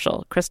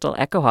controversial. Crystal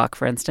Echohawk,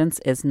 for instance,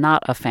 is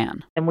not a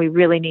fan. And we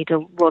really need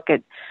to look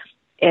at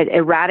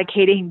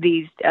eradicating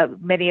these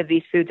many of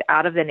these foods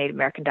out of the Native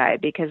American diet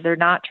because they're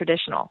not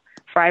traditional.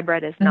 Fry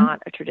bread is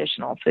not a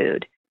traditional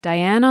food.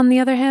 Diane, on the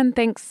other hand,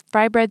 thinks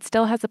fry bread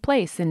still has a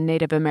place in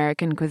Native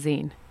American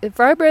cuisine.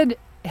 Fry bread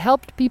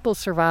helped people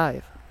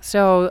survive.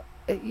 So,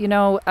 we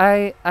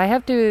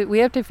have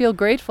to feel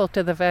grateful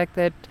to the fact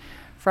that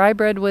fry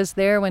bread was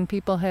there when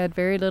people had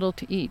very little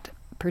to eat.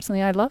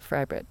 Personally, I love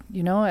fry bread,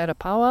 at a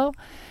powwow.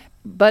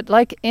 But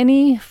like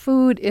any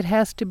food, it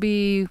has to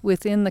be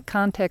within the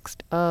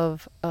context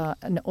of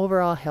an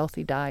overall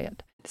healthy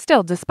diet.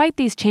 Still, despite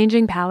these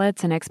changing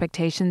palates and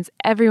expectations,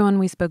 everyone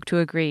we spoke to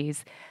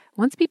agrees.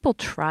 Once people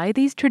try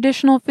these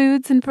traditional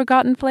foods and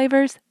forgotten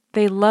flavors,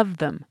 they love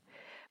them.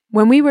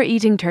 When we were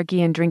eating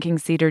turkey and drinking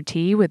cedar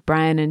tea with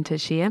Brian and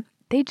Tashia,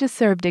 they just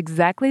served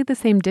exactly the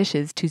same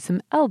dishes to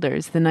some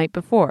elders the night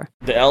before.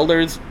 The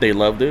elders, they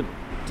loved it.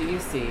 Do you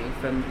see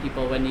from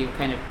people when you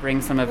kind of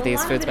bring some of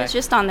these foods back? It's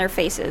just on their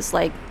faces.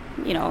 Like,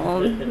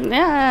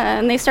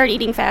 and they start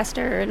eating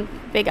faster and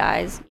big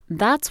eyes.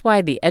 That's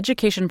why the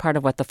education part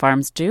of what the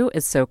farms do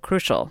is so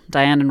crucial.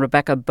 Diane and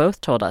Rebecca both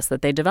told us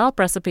that they develop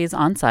recipes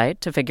on site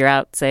to figure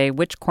out, say,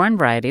 which corn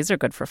varieties are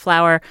good for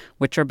flour,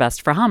 which are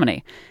best for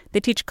hominy.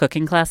 They teach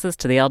cooking classes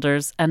to the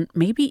elders and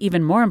maybe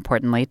even more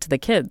importantly to the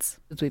kids.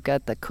 We've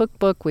got the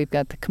cookbook, we've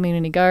got the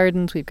community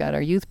gardens, we've got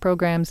our youth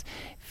programs.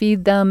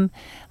 Feed them,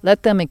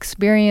 let them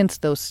experience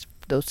those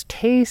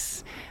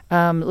tastes,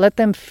 let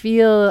them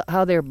feel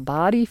how their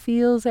body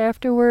feels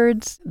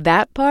afterwards.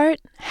 That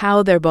part,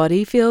 how their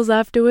body feels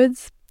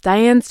afterwards,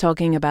 Diane's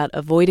talking about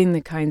avoiding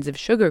the kinds of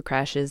sugar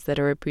crashes that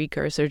are a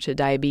precursor to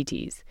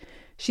diabetes.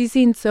 She's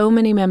seen so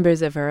many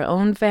members of her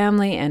own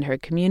family and her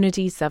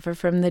community suffer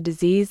from the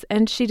disease,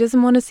 and she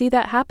doesn't want to see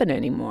that happen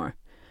anymore.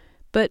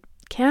 But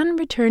can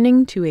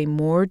returning to a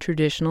more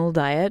traditional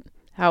diet,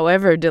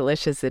 however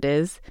delicious it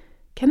is,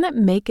 can that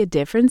make a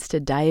difference to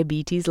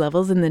diabetes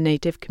levels in the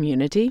Native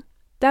community?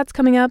 That's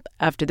coming up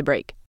after the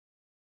break.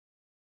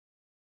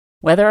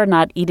 Whether or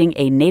not eating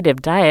a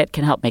native diet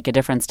can help make a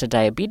difference to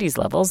diabetes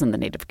levels in the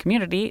Native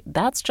community,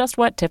 that's just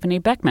what Tiffany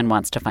Beckman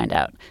wants to find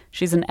out.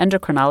 She's an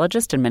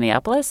endocrinologist in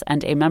Minneapolis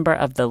and a member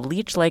of the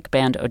Leech Lake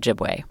Band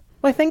Ojibwe.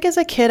 Well, I think as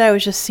a kid I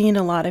was just seeing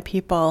a lot of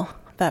people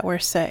that were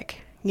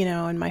sick,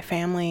 in my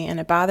family, and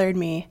it bothered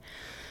me.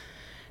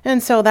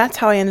 And so that's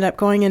how I ended up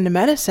going into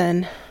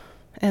medicine.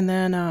 And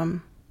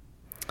then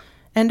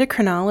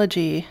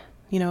endocrinology,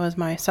 is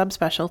my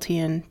subspecialty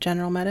in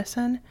general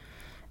medicine.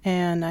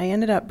 And I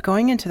ended up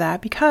going into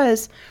that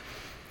because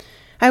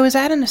I was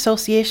at an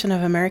Association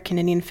of American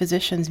Indian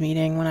Physicians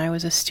meeting when I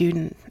was a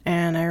student.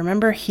 And I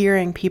remember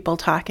hearing people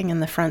talking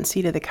in the front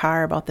seat of the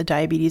car about the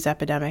diabetes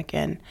epidemic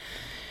in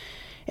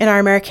our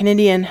American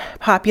Indian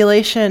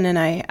population. And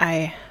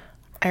I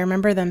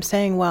remember them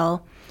saying,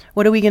 well,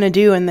 what are we going to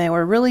do? And they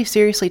were really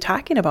seriously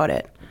talking about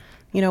it.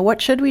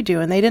 What should we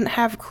do? And they didn't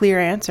have clear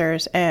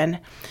answers. And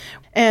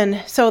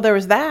so there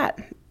was that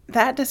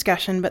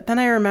discussion. But then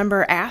I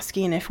remember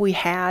asking if we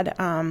had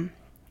an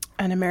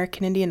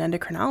American Indian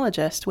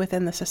endocrinologist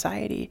within the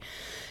society.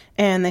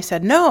 And they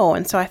said no.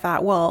 And so I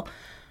thought, well,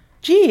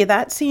 gee,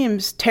 that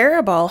seems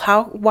terrible.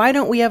 Why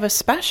don't we have a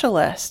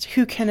specialist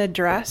who can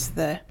address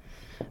the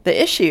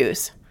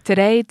issues?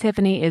 Today,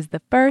 Tiffany is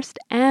the first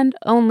and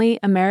only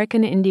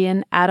American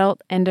Indian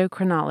adult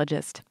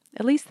endocrinologist,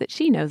 at least that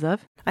she knows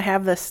of. I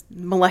have this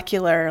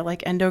molecular,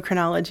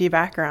 endocrinology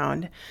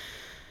background,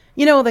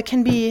 that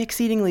can be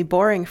exceedingly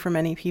boring for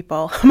many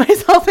people,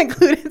 myself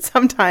included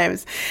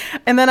sometimes.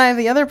 And then I have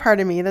the other part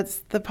of me that's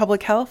the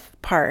public health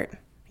part.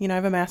 I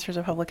have a master's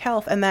of public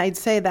health, and I'd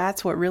say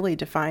that's what really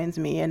defines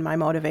me and my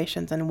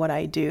motivations and what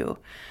I do.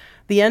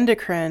 The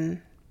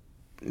endocrine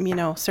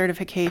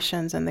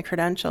certifications and the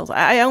credentials.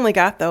 I only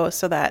got those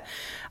so that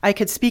I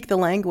could speak the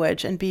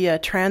language and be a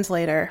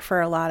translator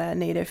for a lot of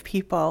Native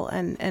people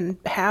and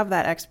have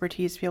that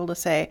expertise to be able to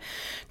say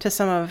to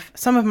some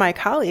of my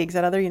colleagues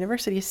at other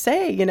universities,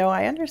 say,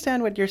 I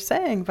understand what you're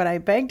saying, but I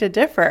beg to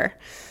differ.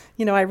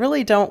 I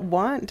really I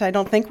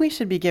don't think we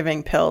should be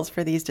giving pills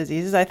for these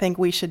diseases. I think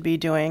we should be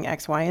doing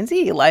X, Y, and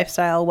Z,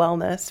 lifestyle,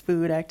 wellness,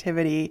 food,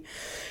 activity,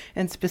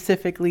 and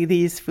specifically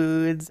these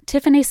foods.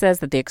 Tiffany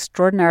says that the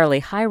extraordinarily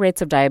high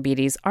rates of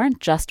diabetes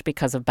aren't just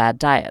because of bad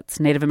diets.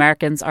 Native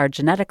Americans are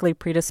genetically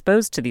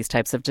predisposed to these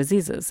types of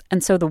diseases,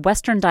 and so the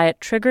Western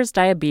diet triggers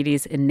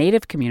diabetes in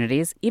Native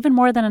communities even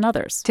more than in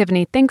others.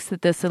 Tiffany thinks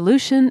that the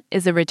solution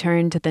is a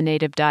return to the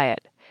Native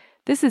diet.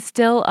 This is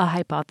still a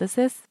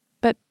hypothesis,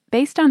 but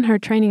based on her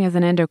training as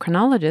an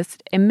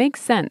endocrinologist, it makes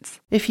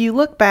sense. If you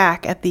look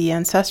back at the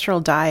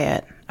ancestral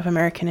diet of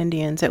American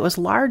Indians, it was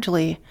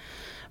largely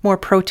more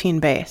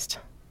protein-based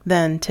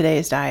than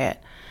today's diet.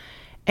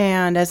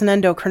 And as an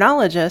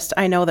endocrinologist,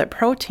 I know that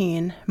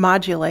protein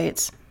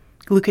modulates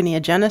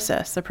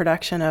gluconeogenesis, the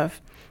production of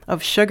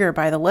sugar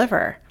by the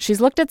liver. She's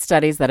looked at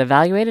studies that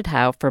evaluated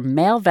how, for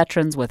male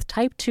veterans with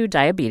type 2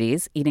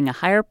 diabetes, eating a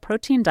higher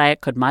protein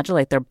diet could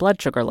modulate their blood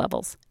sugar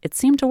levels. It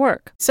seemed to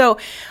work. So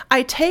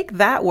I take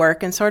that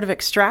work and sort of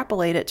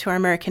extrapolate it to our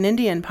American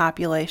Indian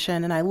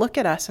population, and I look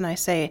at us and I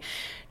say,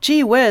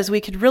 gee whiz,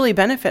 we could really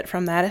benefit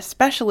from that,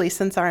 especially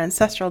since our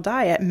ancestral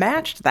diet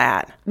matched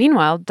that.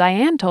 Meanwhile,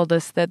 Diane told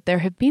us that there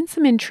have been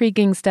some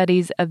intriguing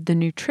studies of the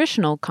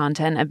nutritional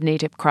content of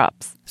native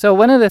crops. So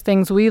one of the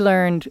things we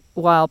learned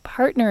while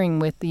partnering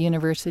with the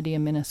University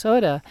of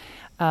Minnesota,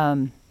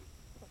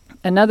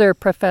 another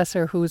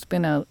professor who's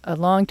been a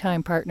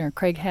longtime partner,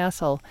 Craig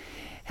Hassel,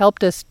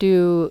 helped us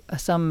do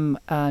some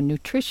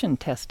nutrition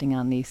testing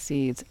on these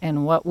seeds.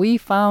 And what we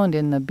found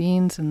in the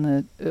beans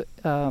and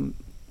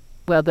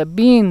the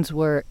beans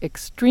were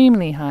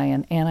extremely high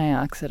in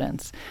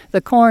antioxidants.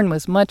 The corn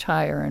was much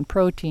higher in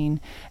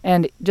protein.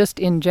 And just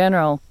in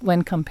general,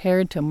 when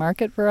compared to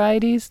market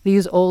varieties,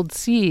 these old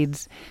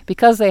seeds,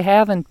 because they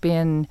haven't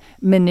been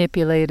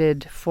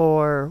manipulated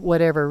for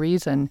whatever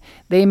reason,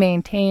 they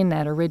maintain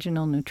that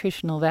original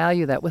nutritional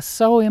value that was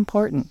so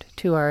important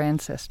to our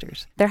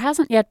ancestors. There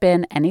hasn't yet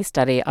been any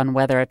study on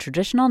whether a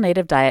traditional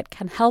native diet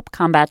can help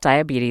combat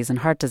diabetes and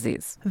heart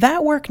disease.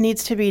 That work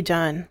needs to be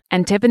done.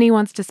 And Tiffany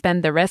wants to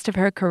spend the rest of her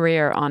her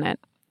career on it.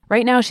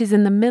 Right now, she's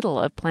in the middle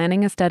of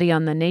planning a study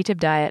on the native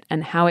diet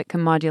and how it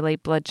can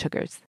modulate blood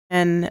sugars.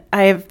 And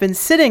I've been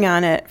sitting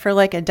on it for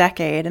like a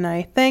decade, and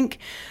I think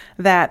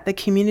that the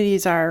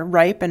communities are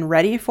ripe and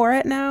ready for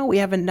it now. We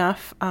have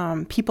enough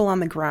people on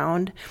the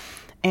ground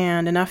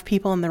and enough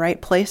people in the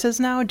right places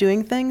now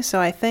doing things. So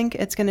I think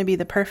it's going to be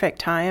the perfect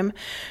time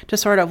to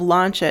sort of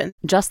launch it.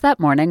 Just that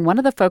morning, one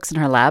of the folks in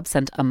her lab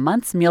sent a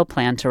month's meal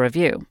plan to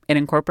review. It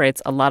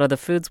incorporates a lot of the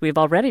foods we've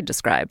already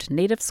described: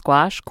 native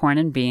squash, corn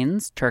and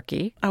beans,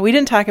 turkey. We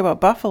didn't talk about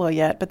buffalo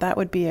yet, but that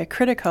would be a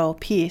critical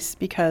piece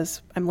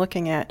because I'm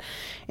looking at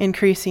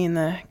increasing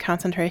the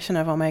concentration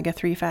of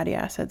omega-3 fatty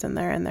acids in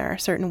there, and there are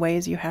certain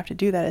ways you have to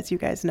do that, as you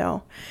guys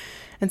know.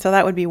 And so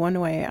that would be one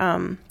way.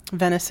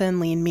 Venison,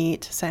 lean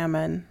meat,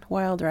 salmon,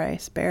 wild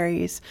rice,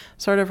 berries,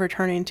 sort of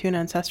returning to an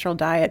ancestral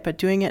diet, but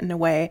doing it in a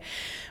way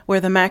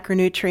where the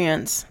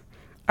macronutrients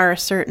are a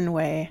certain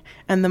way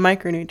and the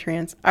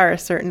micronutrients are a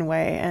certain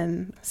way.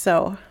 And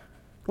so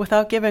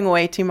without giving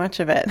away too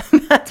much of it,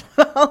 that's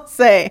what I'll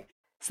say.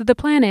 So the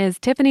plan is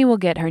Tiffany will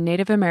get her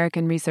Native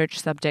American research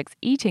subjects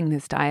eating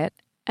this diet,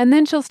 and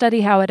then she'll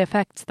study how it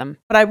affects them.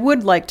 But I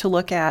would like to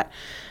look at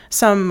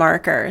some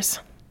markers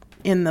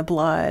in the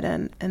blood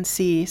and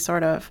see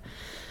sort of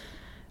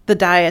the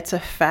diet's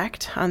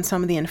effect on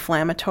some of the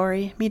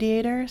inflammatory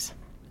mediators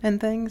and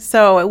things.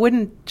 So it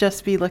wouldn't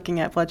just be looking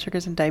at blood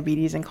sugars and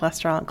diabetes and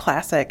cholesterol and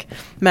classic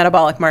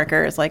metabolic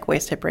markers like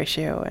waist-hip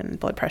ratio and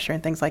blood pressure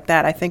and things like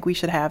that. I think we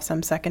should have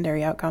some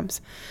secondary outcomes.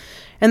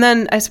 And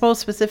then I suppose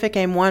specific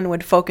aim 1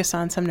 would focus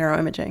on some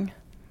neuroimaging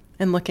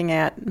and looking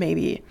at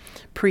maybe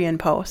pre and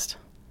post.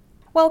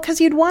 Well, because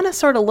you'd want to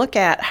sort of look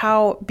at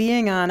how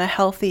being on a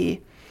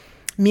healthy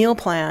meal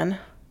plan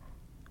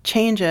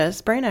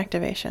changes brain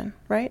activation,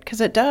 right? Because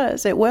it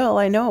does. It will.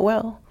 I know it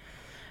will.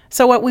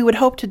 So what we would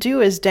hope to do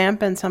is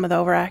dampen some of the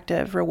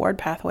overactive reward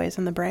pathways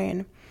in the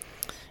brain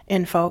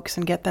in folks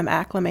and get them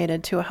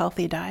acclimated to a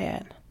healthy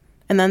diet.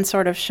 And then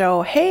sort of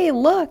show, hey,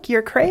 look,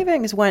 your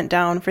cravings went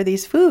down for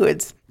these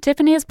foods.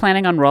 Tiffany is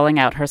planning on rolling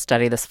out her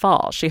study this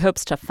fall. She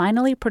hopes to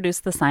finally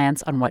produce the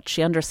science on what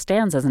she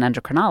understands as an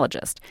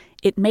endocrinologist.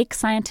 It makes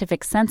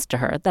scientific sense to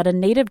her that a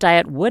native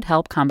diet would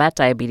help combat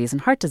diabetes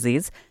and heart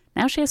disease.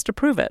 Now she has to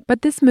prove it.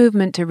 But this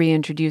movement to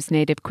reintroduce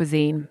native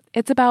cuisine,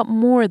 it's about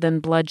more than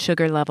blood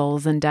sugar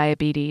levels and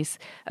diabetes,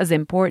 as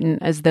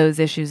important as those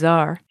issues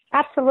are.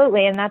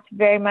 Absolutely, and that's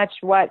very much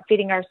what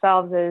Feeding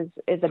Ourselves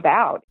is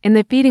about. In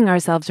the Feeding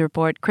Ourselves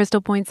report,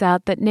 Crystal points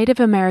out that Native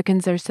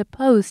Americans are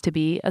supposed to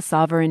be a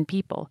sovereign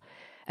people,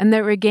 and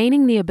that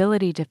regaining the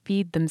ability to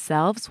feed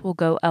themselves will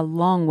go a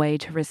long way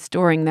to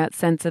restoring that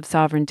sense of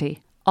sovereignty.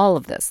 All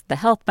of this, the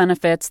health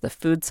benefits, the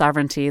food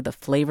sovereignty, the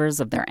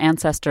flavors of their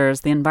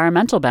ancestors, the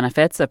environmental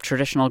benefits of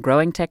traditional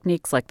growing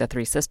techniques like the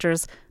Three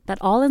Sisters, that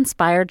all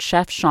inspired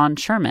Chef Sean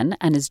Sherman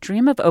and his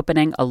dream of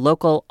opening a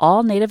local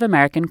all-Native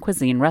American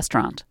cuisine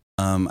restaurant.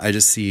 I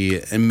just see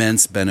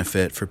immense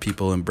benefit for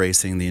people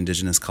embracing the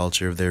indigenous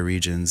culture of their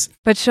regions.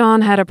 But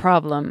Sean had a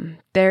problem.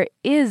 There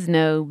is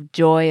no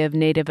Joy of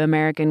Native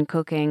American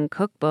Cooking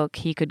cookbook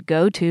he could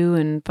go to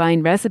and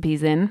find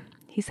recipes in.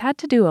 He's had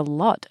to do a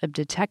lot of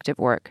detective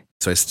work.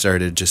 So I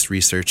started just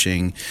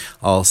researching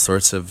all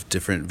sorts of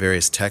different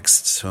various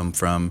texts,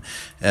 from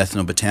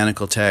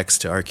ethnobotanical texts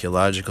to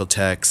archaeological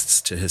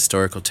texts to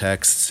historical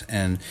texts,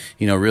 and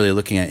really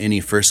looking at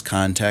any first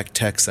contact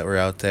texts that were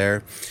out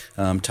there,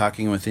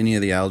 talking with any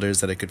of the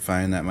elders that I could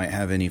find that might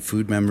have any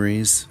food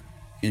memories,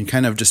 and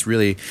kind of just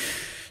really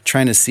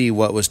trying to see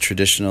what was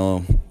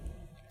traditional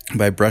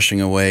by brushing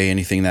away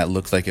anything that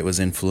looked like it was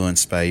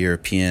influenced by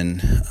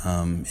European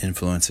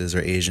influences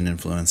or Asian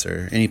influence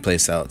or any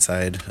place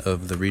outside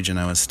of the region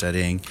I was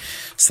studying.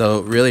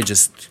 So really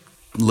just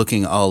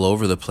looking all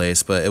over the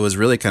place, but it was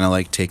really kind of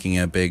like taking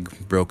a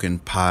big broken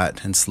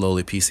pot and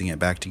slowly piecing it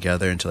back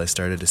together until I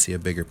started to see a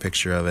bigger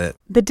picture of it.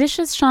 The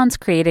dishes Sean's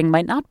creating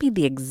might not be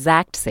the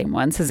exact same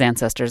ones his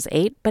ancestors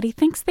ate, but he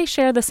thinks they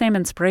share the same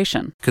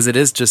inspiration. Because it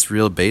is just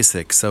real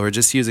basic. So we're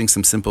just using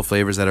some simple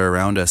flavors that are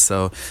around us.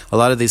 So a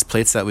lot of these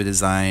plates that we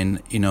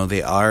design,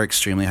 they are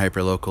extremely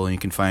hyperlocal, and you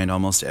can find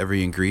almost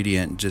every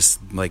ingredient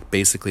just like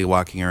basically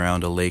walking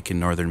around a lake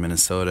in northern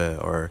Minnesota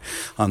or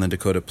on the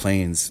Dakota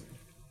Plains.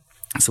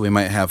 So we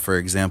might have, for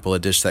example, a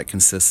dish that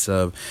consists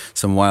of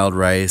some wild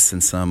rice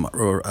and some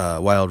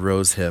wild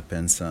rose hip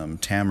and some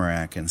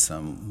tamarack and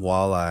some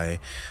walleye,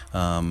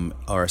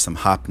 or some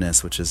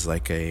hopness, which is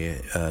like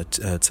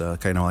it's a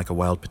kind of like a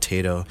wild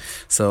potato.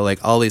 So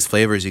like all these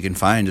flavors you can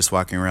find just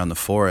walking around the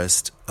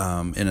forest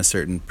in a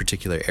certain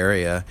particular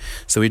area.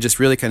 So we just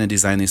really kind of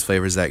design these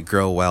flavors that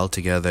grow well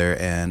together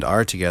and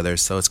are together.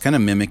 So it's kind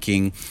of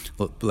mimicking,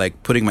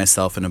 like putting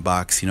myself in a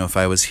box. If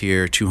I was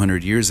here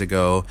 200 years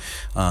ago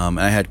and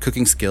I had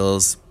cooking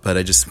skills, but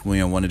I just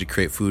wanted to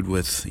create food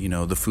with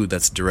the food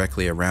that's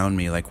directly around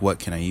me, like what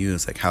can I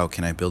use, like how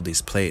can I build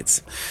these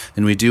plates.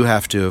 And we do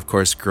have to, of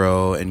course,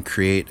 grow and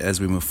create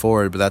as we move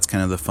forward, but that's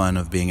kind of the fun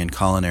of being in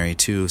culinary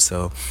too.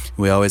 So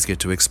we always get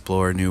to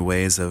explore new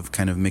ways of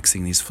kind of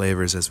mixing these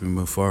flavors as we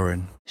move forward.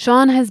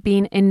 Sean has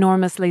been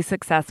enormously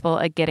successful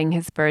at getting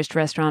his first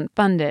restaurant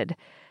funded.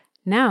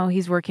 Now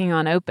he's working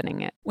on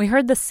opening it. We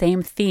heard the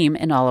same theme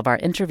in all of our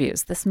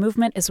interviews. This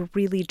movement is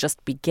really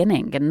just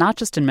beginning, and not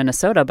just in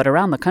Minnesota, but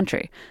around the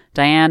country.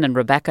 Diane and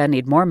Rebecca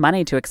need more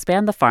money to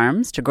expand the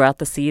farms, to grow out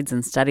the seeds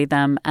and study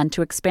them, and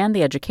to expand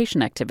the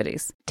education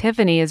activities.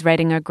 Tiffany is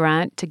writing a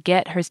grant to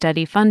get her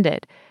study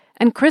funded.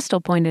 And Crystal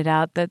pointed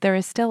out that there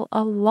is still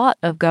a lot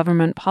of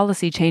government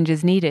policy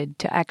changes needed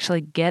to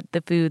actually get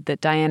the food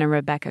that Diane and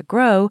Rebecca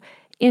grow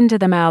into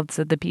the mouths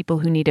of the people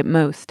who need it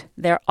most.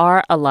 There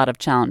are a lot of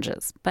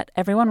challenges, but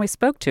everyone we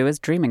spoke to is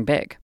dreaming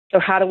big. So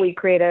how do we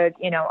create a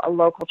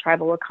local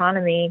tribal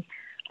economy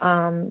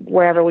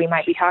wherever we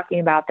might be talking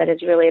about that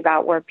is really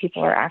about where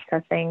people are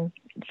accessing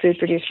food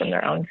produced from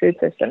their own food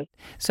system?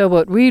 So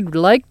what we'd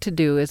like to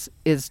do is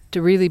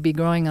to really be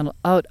growing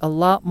out a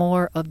lot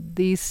more of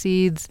these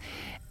seeds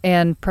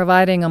and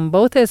providing them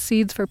both as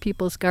seeds for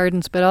people's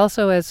gardens, but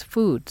also as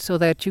food, so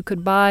that you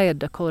could buy a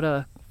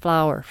Dakota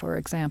flour, for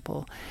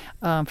example,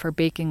 for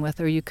baking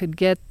with, or you could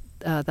get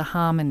the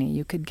hominy.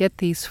 You could get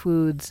these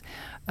foods.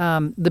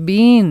 The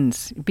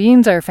beans.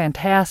 Beans are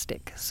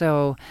fantastic.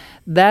 So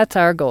that's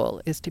our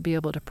goal, is to be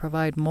able to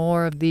provide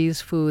more of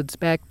these foods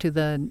back to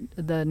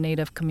the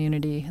Native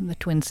community in the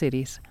Twin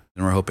Cities.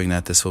 And we're hoping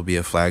that this will be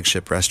a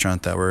flagship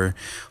restaurant that we're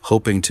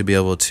hoping to be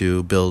able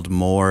to build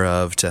more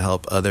of to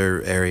help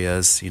other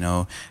areas,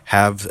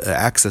 have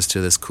access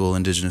to this cool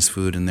indigenous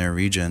food in their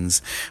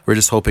regions. We're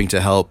just hoping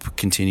to help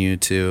continue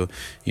to,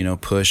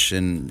 push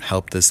and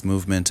help this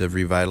movement of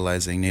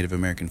revitalizing Native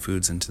American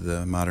foods into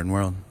the modern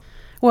world.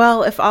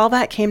 Well, if all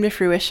that came to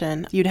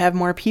fruition, you'd have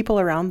more people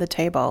around the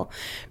table,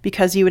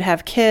 because you would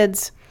have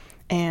kids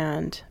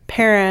and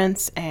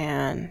parents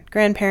and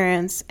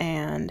grandparents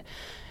and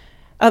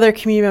other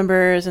community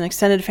members and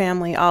extended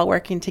family all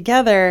working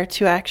together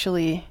to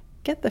actually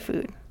get the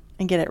food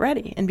and get it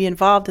ready and be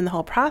involved in the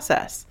whole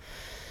process.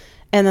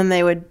 And then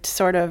they would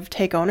sort of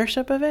take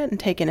ownership of it and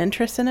take an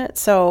interest in it.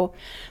 So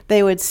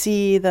they would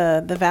see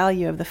the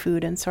value of the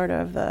food and sort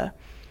of the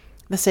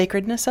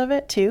sacredness of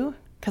it too,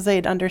 because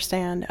they'd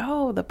understand,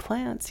 the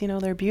plants,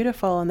 they're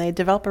beautiful, and they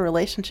develop a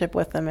relationship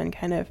with them and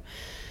kind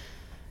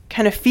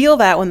of feel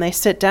that when they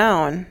sit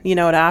down, to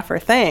offer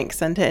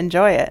thanks and to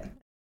enjoy it.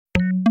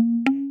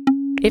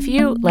 If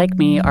you, like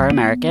me, are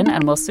American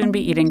and will soon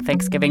be eating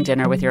Thanksgiving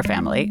dinner with your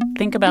family,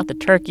 think about the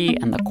turkey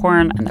and the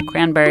corn and the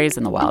cranberries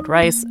and the wild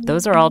rice.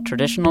 Those are all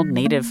traditional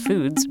Native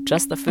foods,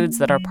 just the foods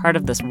that are part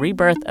of this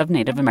rebirth of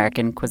Native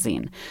American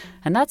cuisine.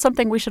 And that's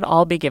something we should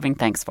all be giving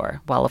thanks for,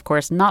 while of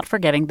course not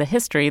forgetting the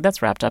history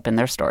that's wrapped up in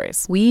their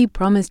stories. We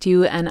promised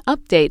you an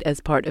update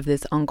as part of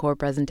this encore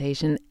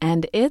presentation,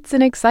 and it's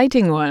an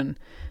exciting one.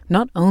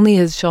 Not only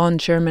has Sean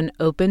Sherman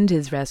opened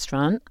his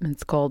restaurant,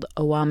 it's called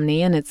Owamni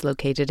and it's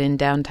located in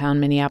downtown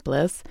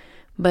Minneapolis,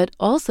 but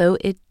also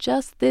it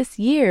just this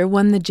year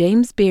won the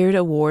James Beard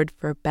Award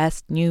for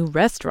Best New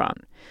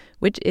Restaurant,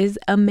 which is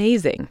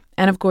amazing.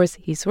 And of course,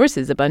 he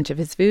sources a bunch of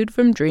his food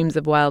from Dreams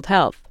of Wild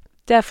Health.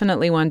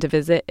 Definitely one to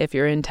visit if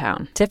you're in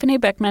town. Tiffany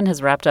Beckman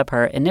has wrapped up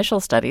her initial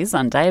studies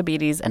on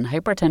diabetes and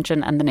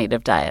hypertension and the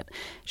Native diet.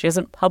 She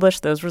hasn't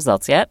published those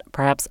results yet.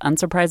 Perhaps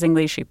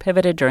unsurprisingly, she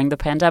pivoted during the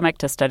pandemic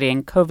to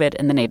studying COVID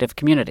in the Native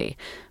community.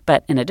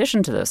 But in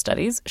addition to those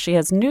studies, she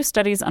has new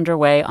studies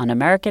underway on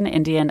American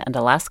Indian and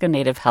Alaska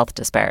Native health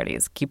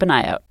disparities. Keep an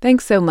eye out.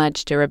 Thanks so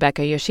much to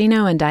Rebecca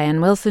Yoshino and Diane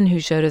Wilson, who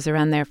showed us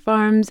around their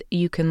farms.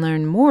 You can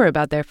learn more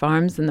about their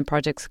farms and the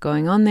projects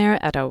going on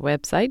there at our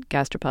website,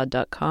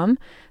 gastropod.com.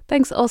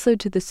 Thanks also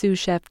to the sous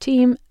chef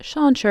team,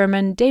 Sean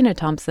Sherman, Dana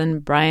Thompson,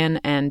 Brian,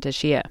 and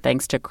Tashia.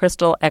 Thanks to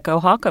Crystal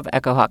Echohawk of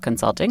Echohawk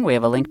Consulting. We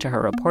have a link to her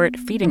report,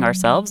 Feeding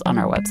Ourselves, on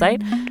our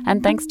website.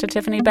 And thanks to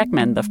Tiffany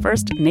Beckman, the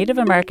first Native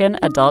American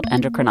adult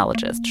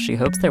endocrinologist. She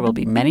hopes there will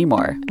be many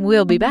more.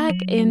 We'll be back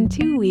in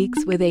 2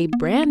 weeks with a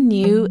brand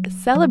new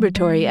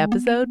celebratory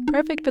episode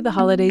perfect for the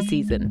holiday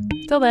season.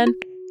 Till then.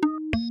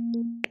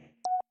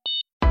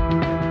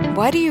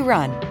 Why do you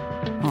run?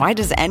 Why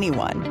does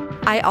anyone?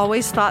 I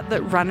always thought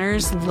that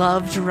runners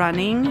loved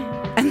running,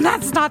 and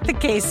that's not the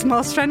case.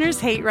 Most runners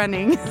hate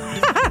running,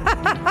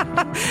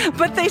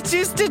 but they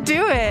choose to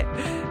do it.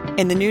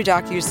 In the new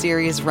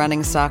docuseries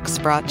Running Sucks,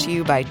 brought to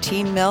you by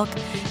Team Milk,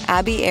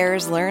 Abby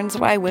Ayers learns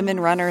why women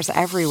runners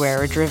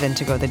everywhere are driven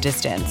to go the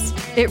distance.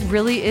 It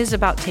really is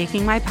about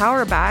taking my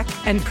power back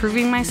and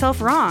proving myself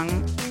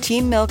wrong.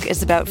 Team Milk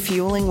is about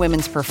fueling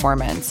women's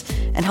performance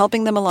and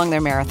helping them along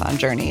their marathon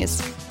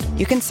journeys.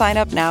 You can sign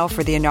up now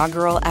for the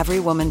inaugural Every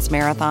Woman's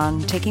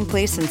Marathon taking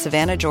place in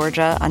Savannah,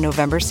 Georgia on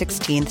November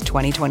 16th,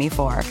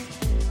 2024.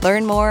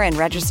 Learn more and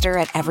register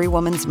at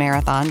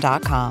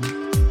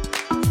everywomansmarathon.com.